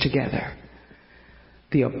perish together.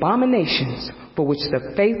 The abominations for which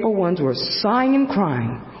the faithful ones were sighing and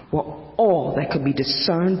crying were all that could be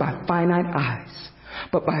discerned by finite eyes.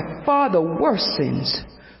 But by far the worst sins,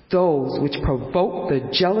 those which provoke the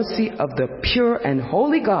jealousy of the pure and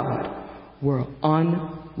holy God, were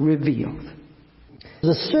unrevealed.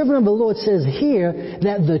 The servant of the Lord says here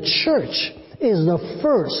that the church is the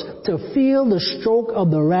first to feel the stroke of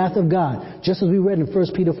the wrath of God, just as we read in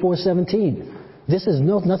 1 Peter 4:17. This is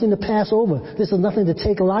nothing to pass over. This is nothing to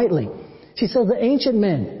take lightly. She says the ancient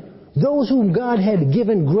men, those whom God had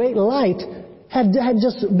given great light, had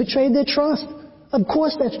just betrayed their trust. Of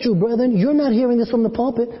course that's true, brethren. You're not hearing this from the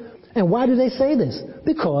pulpit. And why do they say this?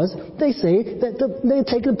 Because they say that they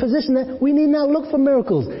take the position that we need not look for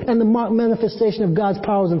miracles and the marked manifestation of God's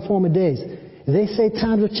powers in former days. They say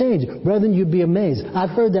times have changed. Brethren, you'd be amazed.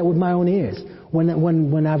 I've heard that with my own ears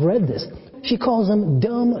when I've read this. She calls them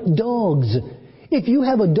dumb dogs. If you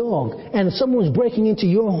have a dog and someone's breaking into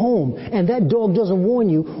your home and that dog doesn't warn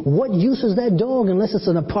you, what use is that dog unless it's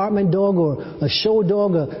an apartment dog or a show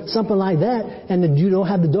dog or something like that, and you don't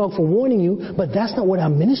have the dog for warning you? But that's not what our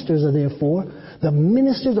ministers are there for. The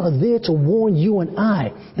ministers are there to warn you and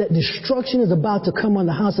I that destruction is about to come on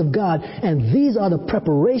the house of God, and these are the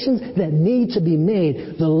preparations that need to be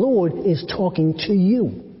made. The Lord is talking to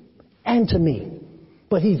you and to me.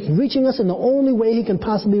 But He's reaching us in the only way He can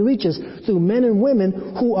possibly reach us, through men and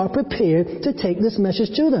women who are prepared to take this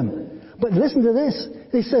message to them. But listen to this.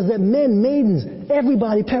 It says that men, maidens,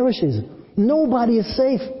 everybody perishes. Nobody is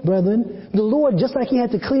safe, brethren. The Lord, just like He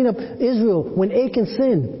had to clean up Israel when Achan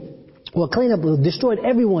sinned, or destroyed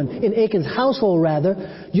everyone in Achan's household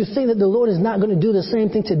rather, you think that the Lord is not going to do the same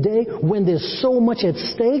thing today when there's so much at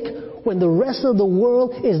stake? When the rest of the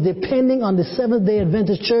world is depending on the Seventh-day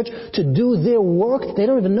Adventist church to do their work? They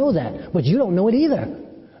don't even know that, but you don't know it either.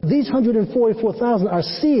 These 144,000 are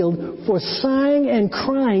sealed for sighing and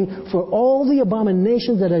crying for all the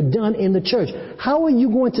abominations that are done in the church. How are you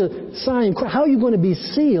going to sigh and cry? How are you going to be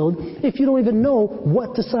sealed if you don't even know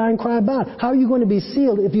what to sigh and cry about? How are you going to be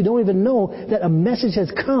sealed if you don't even know that a message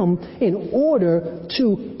has come in order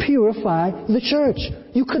to purify the church?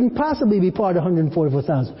 You couldn't possibly be part of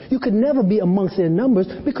 144,000. You could never be amongst their numbers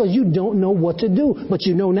because you don't know what to do, but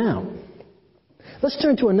you know now. Let's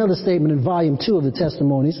turn to another statement in volume 2 of the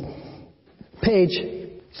Testimonies, page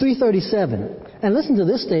 337. And listen to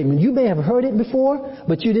this statement. You may have heard it before,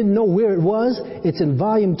 but you didn't know where it was. It's in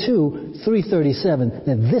volume 2, 337,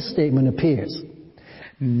 that this statement appears.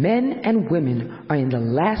 Men and women are in the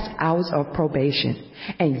last hours of probation,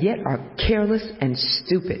 and yet are careless and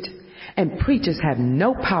stupid, and preachers have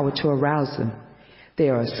no power to arouse them. They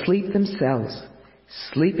are asleep themselves,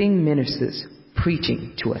 sleeping ministers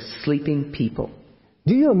preaching to a sleeping people.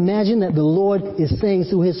 Do you imagine that the Lord is saying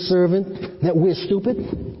through His servant that we're stupid?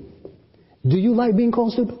 Do you like being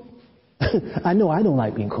called stupid? I know I don't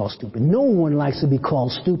like being called stupid. No one likes to be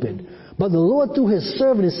called stupid. But the Lord through His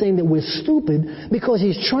servant is saying that we're stupid because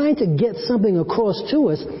He's trying to get something across to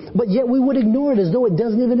us, but yet we would ignore it as though it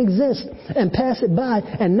doesn't even exist and pass it by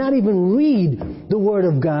and not even read the Word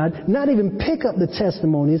of God, not even pick up the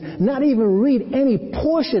testimonies, not even read any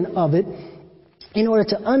portion of it in order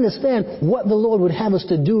to understand what the Lord would have us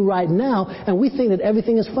to do right now. And we think that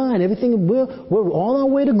everything is fine. We're on our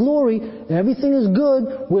way to glory. Everything is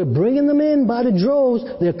good. We're bringing them in by the droves.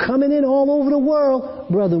 They're coming in all over the world.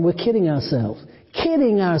 Brother, we're kidding ourselves.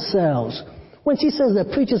 Kidding ourselves. When she says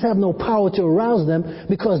that preachers have no power to arouse them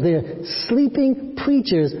because they're sleeping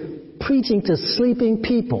preachers preaching to sleeping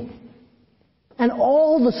people. And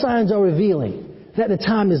all the signs are revealing that the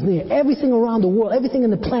time is near. Everything around the world, everything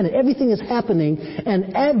in the planet, everything is happening.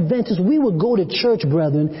 And Adventists, we would go to church,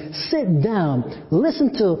 brethren, sit down,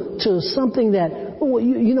 listen to something that,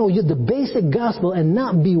 the basic gospel, and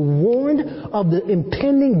not be warned of the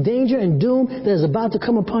impending danger and doom that is about to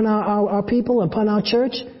come upon our people, upon our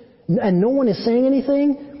church. And no one is saying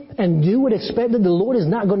anything. And you would expect that the Lord is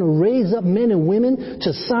not going to raise up men and women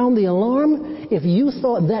to sound the alarm? If you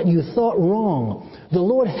thought that, you thought wrong. The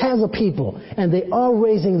Lord has a people, and they are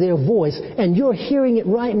raising their voice, and you're hearing it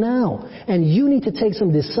right now. And you need to take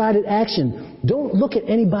some decided action. Don't look at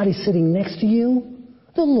anybody sitting next to you.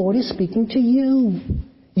 The Lord is speaking to you.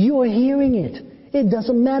 You're hearing it. It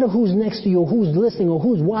doesn't matter who's next to you or who's listening or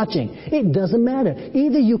who's watching. It doesn't matter.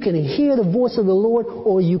 Either you can hear the voice of the Lord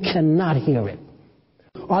or you cannot hear it.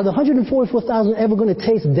 Are the 144,000 ever going to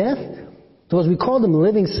taste death? Because we called them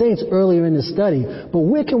living saints earlier in the study. But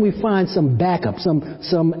where can we find some backup,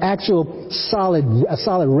 some actual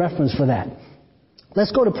solid reference for that?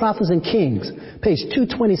 Let's go to Prophets and Kings, page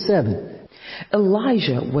 227.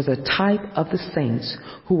 Elijah was a type of the saints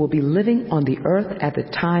who will be living on the earth at the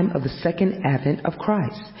time of the second advent of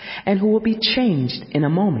Christ, and who will be changed in a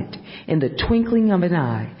moment, in the twinkling of an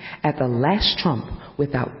eye, at the last trump,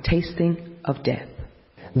 without tasting of death.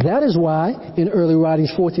 That is why, in early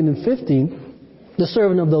writings 14 and 15, the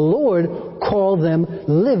servant of the Lord called them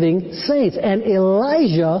living saints. And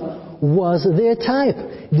Elijah was their type.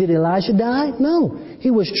 Did Elijah die? No.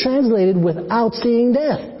 He was translated without seeing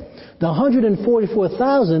death. The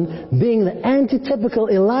 144,000, being the antitypical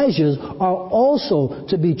Elijahs, are also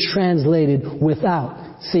to be translated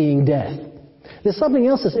without seeing death. There's something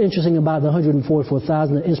else that's interesting about the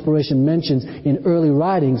 144,000 that Inspiration mentions in early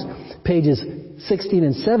writings, pages 16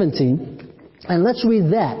 and 17. And let's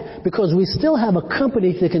read that, because we still have a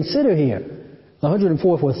company to consider here. The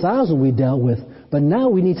 144,000 we dealt with, but now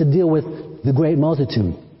we need to deal with the great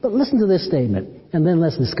multitude. But listen to this statement, and then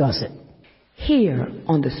let's discuss it. Here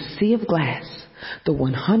on the sea of glass, the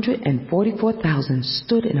 144,000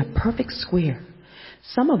 stood in a perfect square.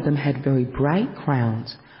 Some of them had very bright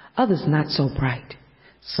crowns, others not so bright.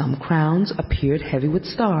 Some crowns appeared heavy with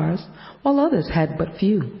stars, while others had but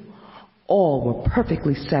few. All were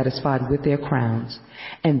perfectly satisfied with their crowns,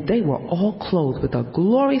 and they were all clothed with a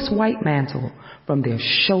glorious white mantle from their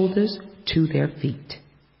shoulders to their feet.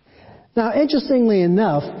 Now, interestingly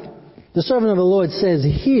enough, the servant of the Lord says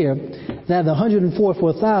here that the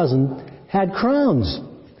 144,000 had crowns.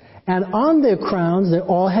 And on their crowns, they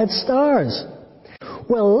all had stars.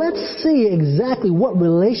 Well, let's see exactly what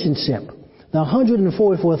relationship the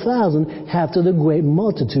 144,000 have to the great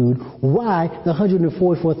multitude, why the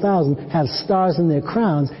 144,000 have stars in their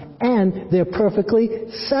crowns, and they're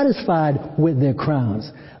perfectly satisfied with their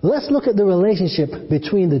crowns. Let's look at the relationship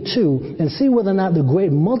between the two and see whether or not the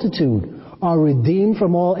great multitude are redeemed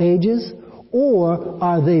from all ages, or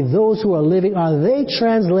are they those who are living, are they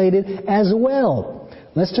translated as well?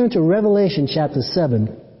 Let's turn to Revelation chapter 7,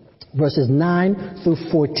 verses 9 through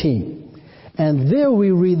 14. And there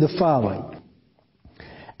we read the following.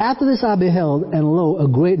 After this I beheld, and lo, a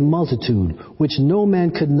great multitude, which no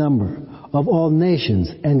man could number, of all nations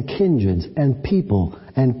and kindreds and people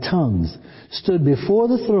and tongues, stood before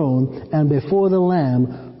the throne and before the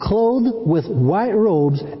Lamb, clothed with white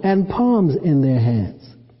robes and palms in their hands,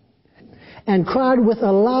 and cried with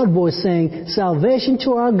a loud voice, saying, Salvation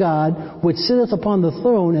to our God, which sitteth upon the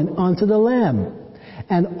throne, and unto the Lamb.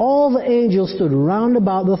 And all the angels stood round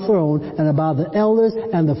about the throne and about the elders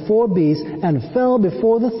and the four beasts, and fell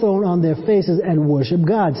before the throne on their faces and worshipped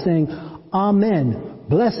God, saying, Amen.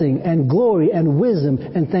 Blessing and glory and wisdom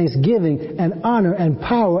and thanksgiving and honor and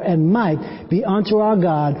power and might be unto our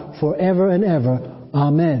God forever and ever.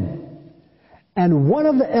 Amen. And one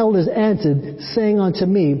of the elders answered, saying unto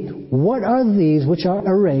me, What are these which are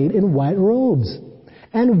arrayed in white robes?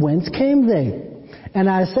 And whence came they? And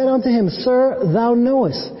I said unto him, Sir, thou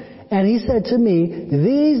knowest. And he said to me,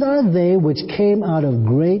 These are they which came out of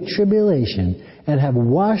great tribulation, and have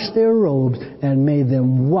washed their robes, and made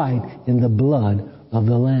them white in the blood of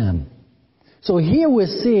the Lamb. So here we're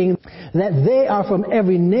seeing that they are from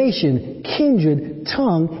every nation, kindred,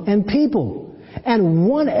 tongue, and people. And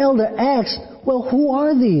one elder asked, well, who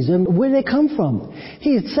are these and where they come from?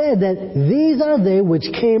 He said that these are they which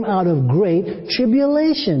came out of great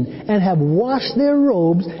tribulation, and have washed their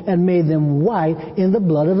robes and made them white in the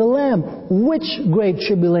blood of the Lamb. Which great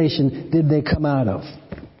tribulation did they come out of?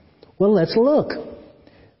 Well, let's look.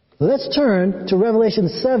 Let's turn to Revelation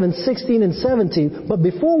 7, 16 and 17. But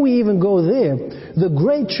before we even go there, the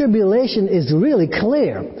Great Tribulation is really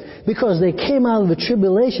clear, because they came out of the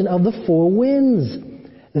tribulation of the four winds.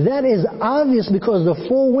 That is obvious, because the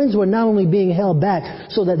four winds were not only being held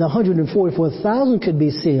back so that the 144,000 could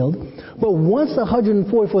be sealed, but once the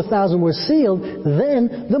 144,000 were sealed,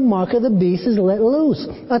 then the mark of the beast is let loose.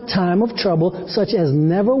 A time of trouble such as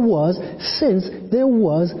never was since there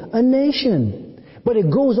was a nation. But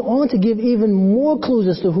it goes on to give even more clues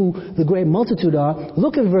as to who the great multitude are.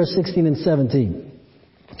 Look at verse 16 and 17.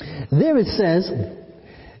 There it says,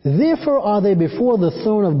 Therefore are they before the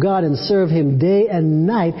throne of God, and serve him day and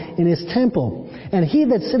night in his temple. And he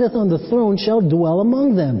that sitteth on the throne shall dwell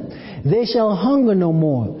among them. They shall hunger no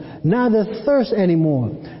more, neither thirst any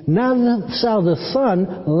more, neither shall the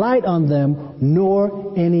sun light on them,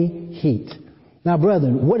 nor any heat. Now,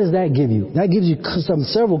 brethren, what does that give you? That gives you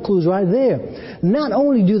several clues right there. Not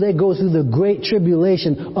only do they go through the great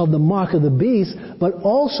tribulation of the mark of the beast, but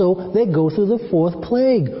also they go through the fourth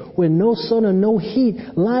plague, where no sun or no heat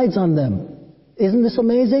lies on them. Isn't this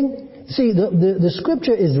amazing? See, the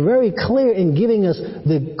scripture is very clear in giving us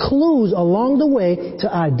the clues along the way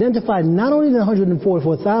to identify not only the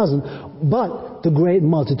 144,000, but the great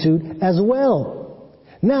multitude as well.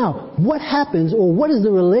 Now, what happens, or what is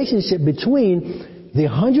the relationship between the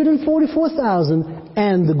 144,000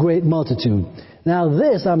 and the great multitude? Now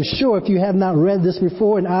this, I'm sure, if you have not read this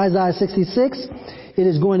before in Isaiah 66, it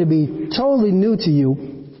is going to be totally new to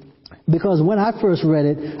you, because when I first read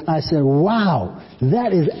it, I said, wow,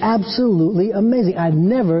 that is absolutely amazing. I've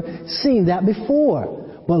never seen that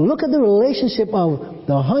before. But look at the relationship of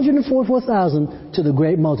the 144,000 to the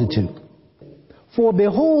great multitude. For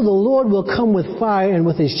behold, the Lord will come with fire, and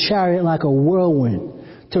with his chariot like a whirlwind,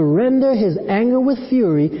 to render his anger with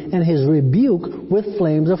fury, and his rebuke with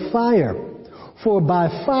flames of fire. For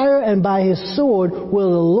by fire and by his sword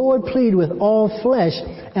will the Lord plead with all flesh,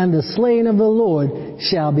 and the slain of the Lord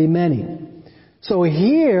shall be many. So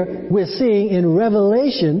here we're seeing in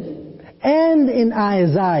Revelation and in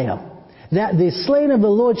Isaiah that the slain of the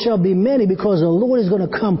Lord shall be many, because the Lord is going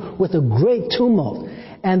to come with a great tumult.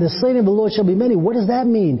 And the slain of the Lord shall be many. What does that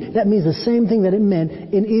mean? That means the same thing that it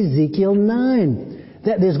meant in Ezekiel 9.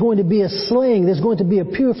 That there's going to be a slaying, there's going to be a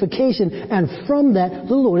purification, and from that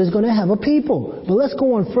the Lord is going to have a people. But let's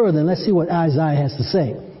go on further and let's see what Isaiah has to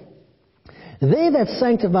say. They that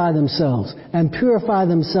sanctify themselves and purify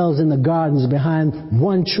themselves in the gardens behind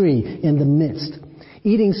one tree in the midst,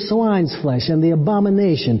 eating swine's flesh and the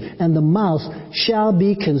abomination and the mouse, shall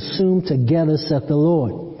be consumed together, saith the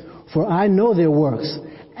Lord. For I know their works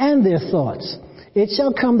and their thoughts. It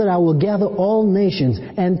shall come that I will gather all nations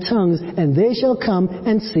and tongues, and they shall come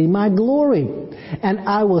and see my glory. And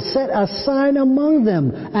I will set a sign among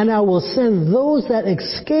them, and I will send those that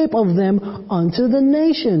escape of them unto the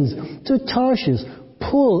nations, to Tarshish,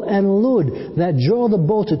 Pul, and Lud, that draw the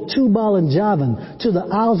bow to Tubal and Javan, to the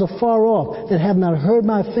isles afar off, that have not heard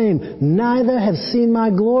my fame, neither have seen my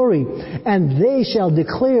glory. And they shall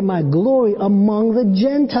declare my glory among the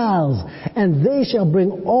Gentiles. And they shall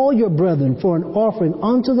bring all your brethren for an offering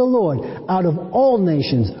unto the Lord out of all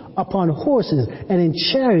nations, upon horses, and in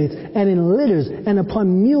chariots, and in litters, and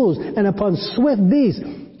upon mules, and upon swift beasts,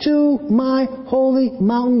 to my holy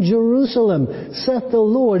mountain Jerusalem, saith the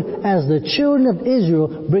Lord, as the children of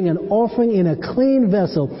Israel bring an offering in a clean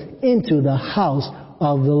vessel into the house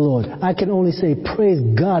of the Lord. I can only say praise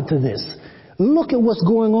God to this. Look at what's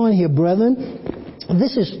going on here, brethren.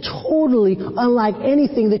 This is totally unlike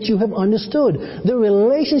anything that you have understood. The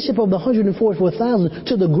relationship of the 144,000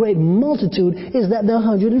 to the great multitude is that the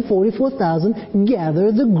 144,000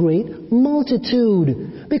 gather the great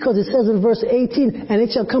multitude. Because it says in verse 18, and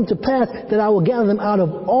it shall come to pass that I will gather them out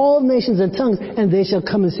of all nations and tongues, and they shall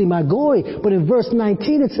come and see my glory. But in verse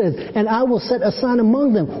 19 it says, and I will set a sign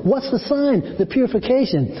among them. What's the sign? The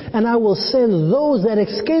purification. And I will send those that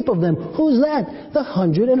escape of them. Who's that? The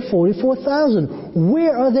 144,000.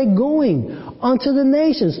 Where are they going? Unto the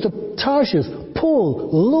nations, to Tarshish,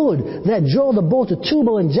 Pul, Lud, that draw the boat to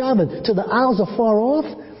Tubal and Javan, to the isles afar off,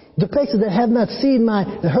 the places that have not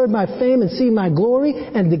heard my fame and seen my glory,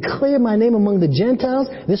 and declare my name among the Gentiles.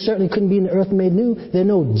 This certainly couldn't be in the earth made new. There are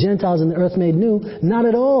no Gentiles in the earth made new. Not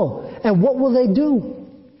at all. And what will they do?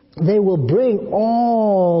 They will bring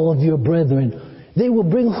all of your brethren. They will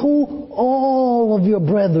bring who? All of your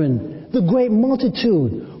brethren. The great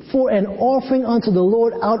multitude. For an offering unto the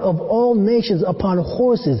Lord out of all nations, upon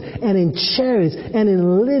horses, and in chariots, and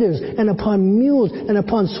in litters, and upon mules, and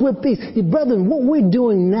upon swift beasts. Brethren, what we're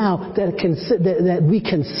doing now that we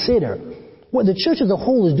consider, what the church as a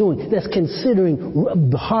whole is doing, that's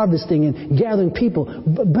considering harvesting and gathering people.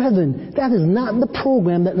 But brethren, that is not the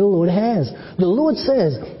program that the Lord has. The Lord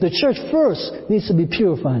says the church first needs to be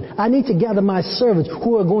purified. I need to gather my servants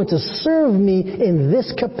who are going to serve me in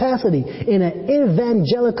this capacity, in an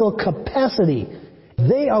evangelical capacity.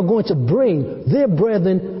 They are going to bring their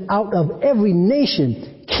brethren out of every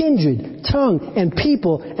nation, kindred, tongue, and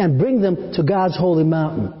people, and bring them to God's holy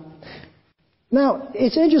mountain. Now,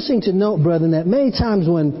 it's interesting to note, brethren, that many times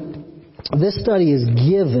when this study is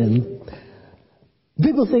given,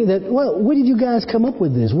 people think that, well, where did you guys come up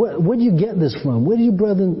with this? Where did you get this from? Where did you,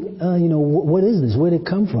 brethren, what is this? Where did it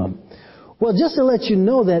come from? Well, just to let you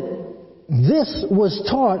know that this was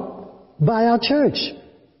taught by our church.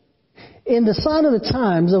 In the Sign of the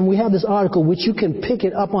Times, and we have this article, which you can pick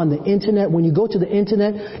it up on the internet. When you go to the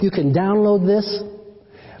internet, you can download this.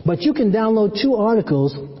 But you can download two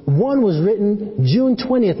articles. One was written June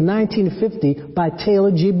 20th, 1950 by Taylor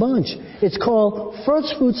G. Bunch. It's called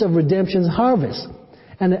First Fruits of Redemption's Harvest.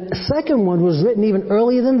 And the second one was written even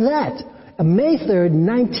earlier than that. May 3rd,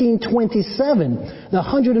 1927. The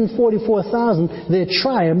 144,000, their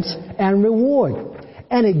triumphs and reward.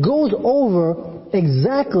 And it goes over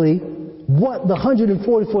exactly what the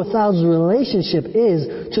 144,000 relationship is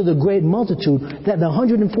to the great multitude, that the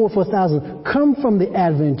 144,000 come from the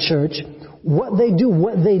Advent church, what they do,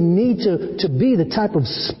 what they need to be, the type of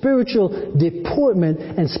spiritual deportment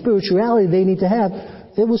and spirituality they need to have.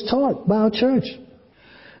 It was taught by our church.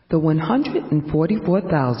 The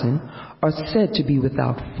 144,000 are said to be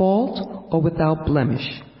without fault or without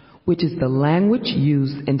blemish, which is the language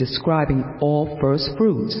used in describing all first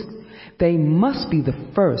fruits. They must be the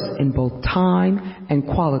first in both time and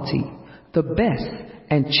quality, the best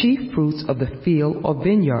and chief fruits of the field or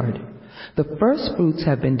vineyard. The first fruits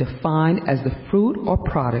have been defined as the fruit or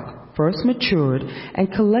product first matured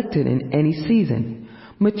and collected in any season.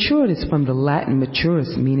 Matured is from the Latin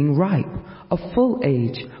maturus, meaning ripe, of full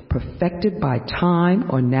age, perfected by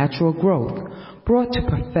time or natural growth, brought to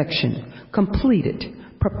perfection, completed,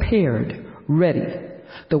 prepared, ready.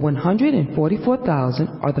 The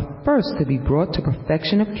 144,000 are the first to be brought to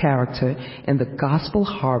perfection of character in the gospel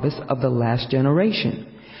harvest of the last generation.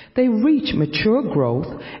 They reach mature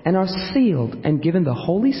growth and are sealed and given the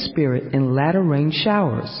Holy Spirit in latter rain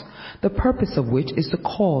showers, the purpose of which is to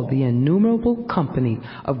call the innumerable company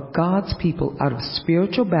of God's people out of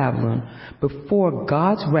spiritual Babylon before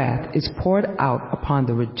God's wrath is poured out upon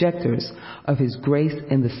the rejectors of His grace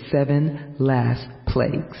in the 7 last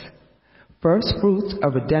plagues. First Fruits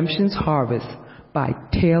of Redemption's Harvest by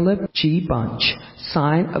Taylor G. Bunch,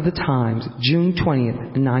 Sign of the Times, June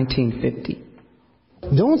 20th, 1950.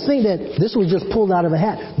 Don't think that this was just pulled out of a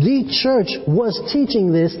hat. The church was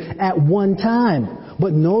teaching this at one time,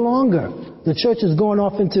 but no longer. The church is going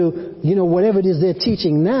off into, whatever it is they're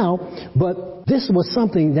teaching now, but this was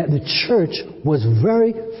something that the church was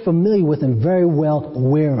very familiar with and very well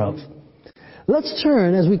aware of. Let's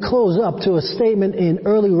turn, as we close up, to a statement in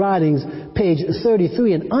Early Writings, page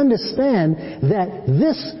 33, and understand that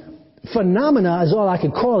this phenomena, is all I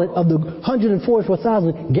could call it, of the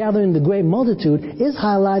 144,000 gathering the great multitude, is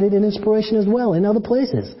highlighted in Inspiration as well in other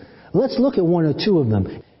places. Let's look at one or two of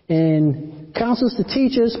them. In Counsels to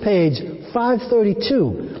Teachers, page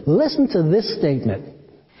 532. Listen to this statement.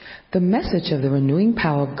 The message of the renewing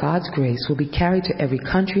power of God's grace will be carried to every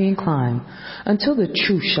country and clime until the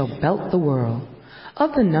truth shall belt the world.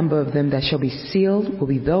 Of the number of them that shall be sealed will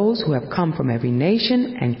be those who have come from every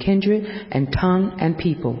nation and kindred and tongue and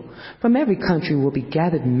people. From every country will be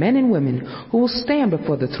gathered men and women who will stand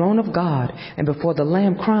before the throne of God and before the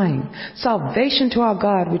Lamb, crying, Salvation to our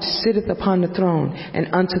God which sitteth upon the throne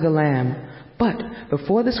and unto the Lamb. But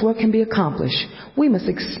before this work can be accomplished, we must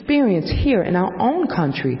experience here in our own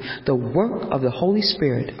country the work of the Holy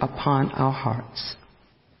Spirit upon our hearts.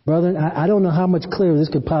 Brethren, I don't know how much clearer this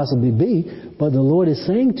could possibly be, but the Lord is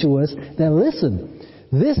saying to us that, listen,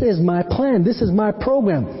 this is my plan, this is my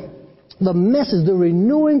program. The message, the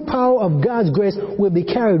renewing power of God's grace will be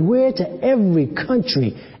carried where? To every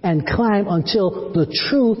country and clime until the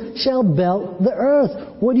truth shall belt the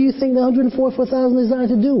earth. What do you think the 144,000 is designed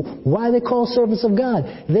to do? Why are they called servants of God?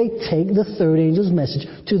 They take the third angel's message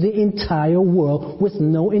to the entire world with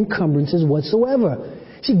no encumbrances whatsoever.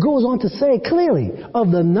 She goes on to say clearly,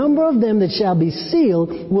 of the number of them that shall be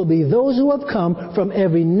sealed will be those who have come from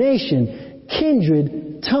every nation,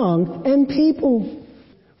 kindred, tongue, and people.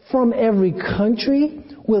 From every country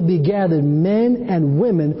will be gathered men and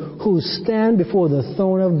women who stand before the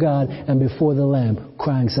throne of God and before the Lamb,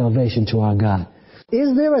 crying salvation to our God.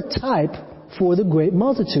 Is there a type for the great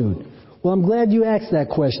multitude? Well, I'm glad you asked that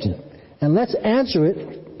question. And let's answer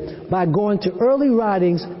it by going to early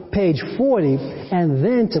writings, page 40, and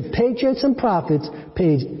then to Patriots and Prophets,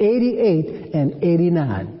 page 88 and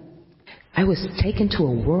 89. I was taken to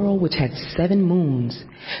a world which had 7 moons.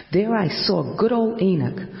 There I saw good old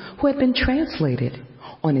Enoch, who had been translated.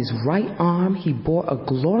 On his right arm he bore a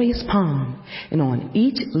glorious palm, and on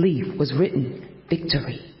each leaf was written,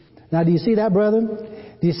 Victory. Now, do you see that, brethren?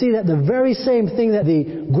 Do you see that the very same thing that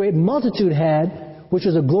the great multitude had, which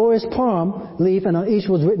was a glorious palm leaf, and on each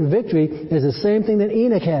was written victory, is the same thing that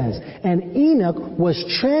Enoch has. And Enoch was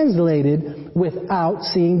translated without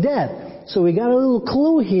seeing death. So we got a little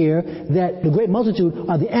clue here that the great multitude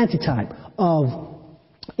are the antitype of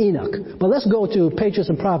Enoch. But let's go to Patriots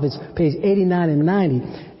and Prophets, page 89 and 90.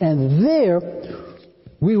 And there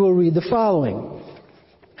we will read the following.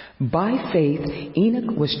 By faith,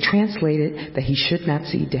 Enoch was translated that he should not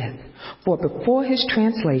see death. For before his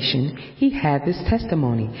translation, he had this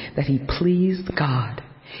testimony, that he pleased God.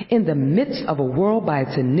 In the midst of a world by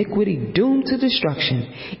its iniquity doomed to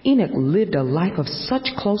destruction, Enoch lived a life of such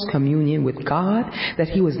close communion with God that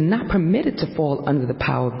he was not permitted to fall under the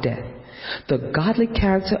power of death. The godly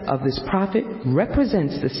character of this prophet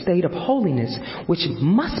represents the state of holiness which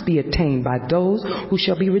must be attained by those who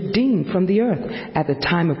shall be redeemed from the earth at the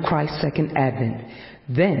time of Christ's second advent.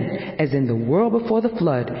 Then, as in the world before the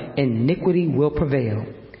flood, iniquity will prevail.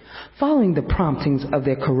 Following the promptings of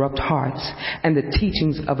their corrupt hearts and the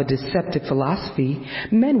teachings of a deceptive philosophy,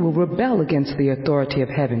 men will rebel against the authority of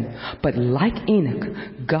heaven. But like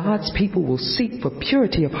Enoch, God's people will seek for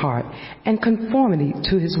purity of heart and conformity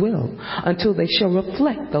to his will until they shall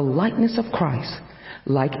reflect the likeness of Christ.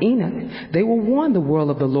 Like Enoch, they will warn the world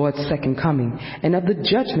of the Lord's second coming and of the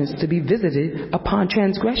judgments to be visited upon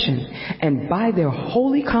transgression. And by their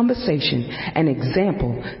holy conversation and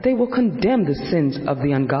example, they will condemn the sins of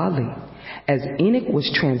the ungodly. As Enoch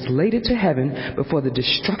was translated to heaven before the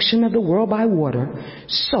destruction of the world by water,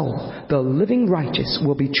 so the living righteous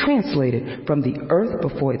will be translated from the earth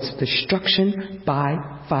before its destruction by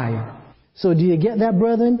fire. So do you get that,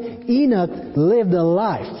 brethren? Enoch lived a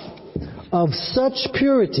life of such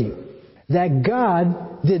purity that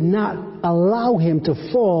God did not allow him to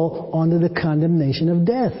fall under the condemnation of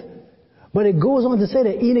death. But it goes on to say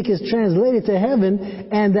that Enoch is translated to heaven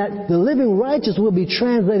and that the living righteous will be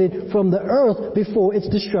translated from the earth before its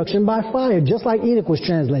destruction by fire, just like Enoch was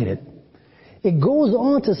translated. It goes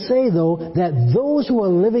on to say, though, that those who are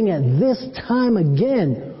living at this time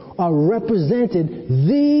again are represented.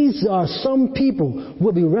 These are some people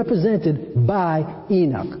will be represented by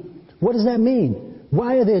Enoch. What does that mean?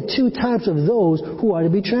 Why are there 2 types of those who are to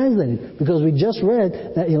be translated? Because we just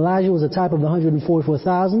read that Elijah was a type of the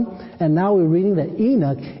 144,000, and now we're reading that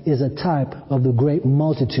Enoch is a type of the great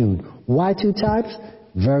multitude. Why 2 types?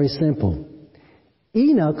 Very simple.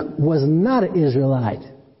 Enoch was not an Israelite.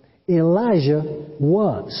 Elijah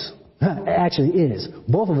was. Actually is.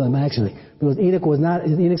 Both of them, actually. Because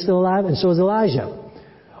Enoch's still alive, and so is Elijah.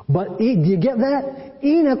 But do you get that?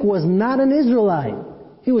 Enoch was not an Israelite.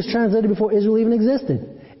 He was translated before Israel even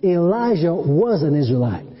existed. Elijah was an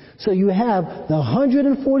Israelite. So you have the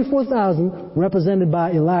 144,000 represented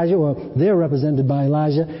by Elijah, or they're represented by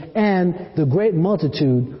Elijah, and the great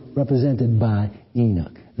multitude represented by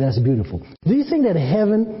Enoch. That's beautiful. Do you think that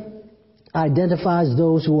heaven identifies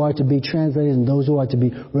those who are to be translated and those who are to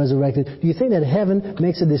be resurrected? Do you think that heaven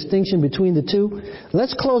makes a distinction between the two?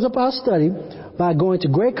 Let's close up our study by going to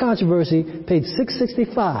Great Controversy, page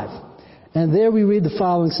 665. And there we read the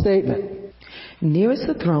following statement. Nearest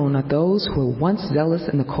the throne are those who were once zealous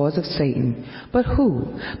in the cause of Satan, but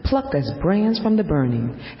who, plucked as brands from the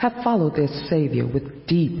burning, have followed their Savior with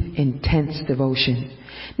deep, intense devotion.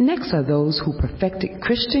 Next are those who perfected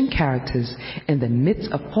Christian characters in the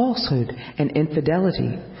midst of falsehood and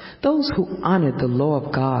infidelity, those who honored the law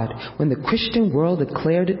of God when the Christian world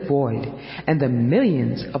declared it void, and the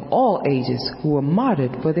millions of all ages who were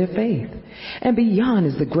martyred for their faith. And beyond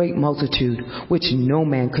is the great multitude, which no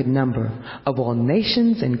man could number, of all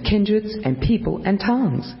nations and kindreds and people and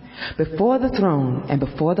tongues, before the throne and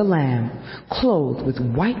before the Lamb, clothed with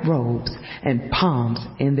white robes and palms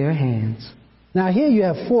in their hands. Now here you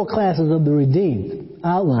have four classes of the redeemed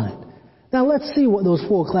outlined. Now let's see what those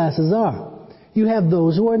four classes are. You have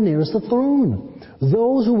those who are nearest the throne,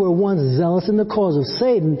 those who were once zealous in the cause of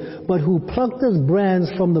Satan, but who plucked as brands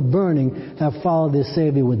from the burning have followed their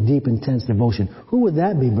Savior with deep, intense devotion. Who would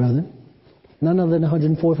that be, brother? None other than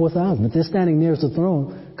 144,000. If they're standing nearest the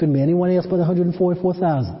throne, couldn't be anyone else but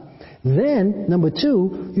 144,000. Then, number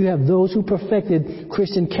two, you have those who perfected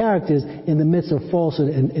Christian characters in the midst of falsehood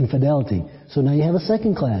and infidelity. So now you have a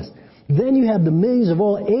second class. Then you have the millions of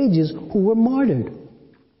all ages who were martyred.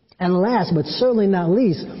 And last, but certainly not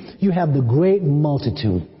least, you have the great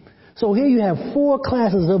multitude. So here you have four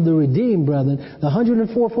classes of the redeemed, brethren. The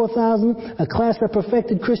 144,000, a class that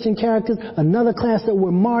perfected Christian characters, another class that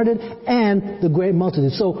were martyred, and the great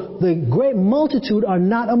multitude. So the great multitude are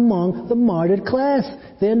not among the martyred class.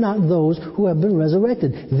 They're not those who have been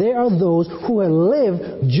resurrected. They are those who have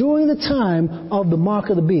lived during the time of the mark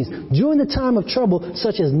of the beast, during the time of trouble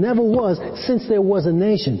such as never was since there was a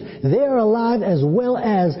nation. They are alive as well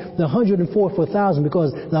as the 144,000,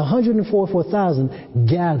 because the 144,000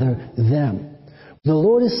 gather them. The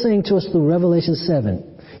Lord is saying to us through Revelation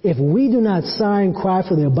 7, if we do not sigh and cry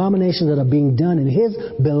for the abominations that are being done in His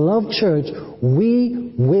beloved church,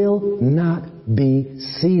 we will not be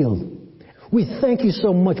sealed. We thank you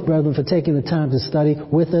so much, brethren, for taking the time to study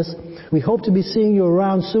with us. We hope to be seeing you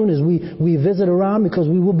around soon as we visit around, because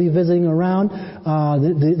we will be visiting around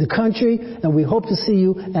the country, and we hope to see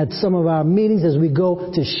you at some of our meetings as we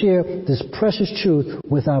go to share this precious truth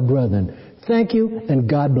with our brethren. Thank you, and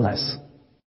God bless.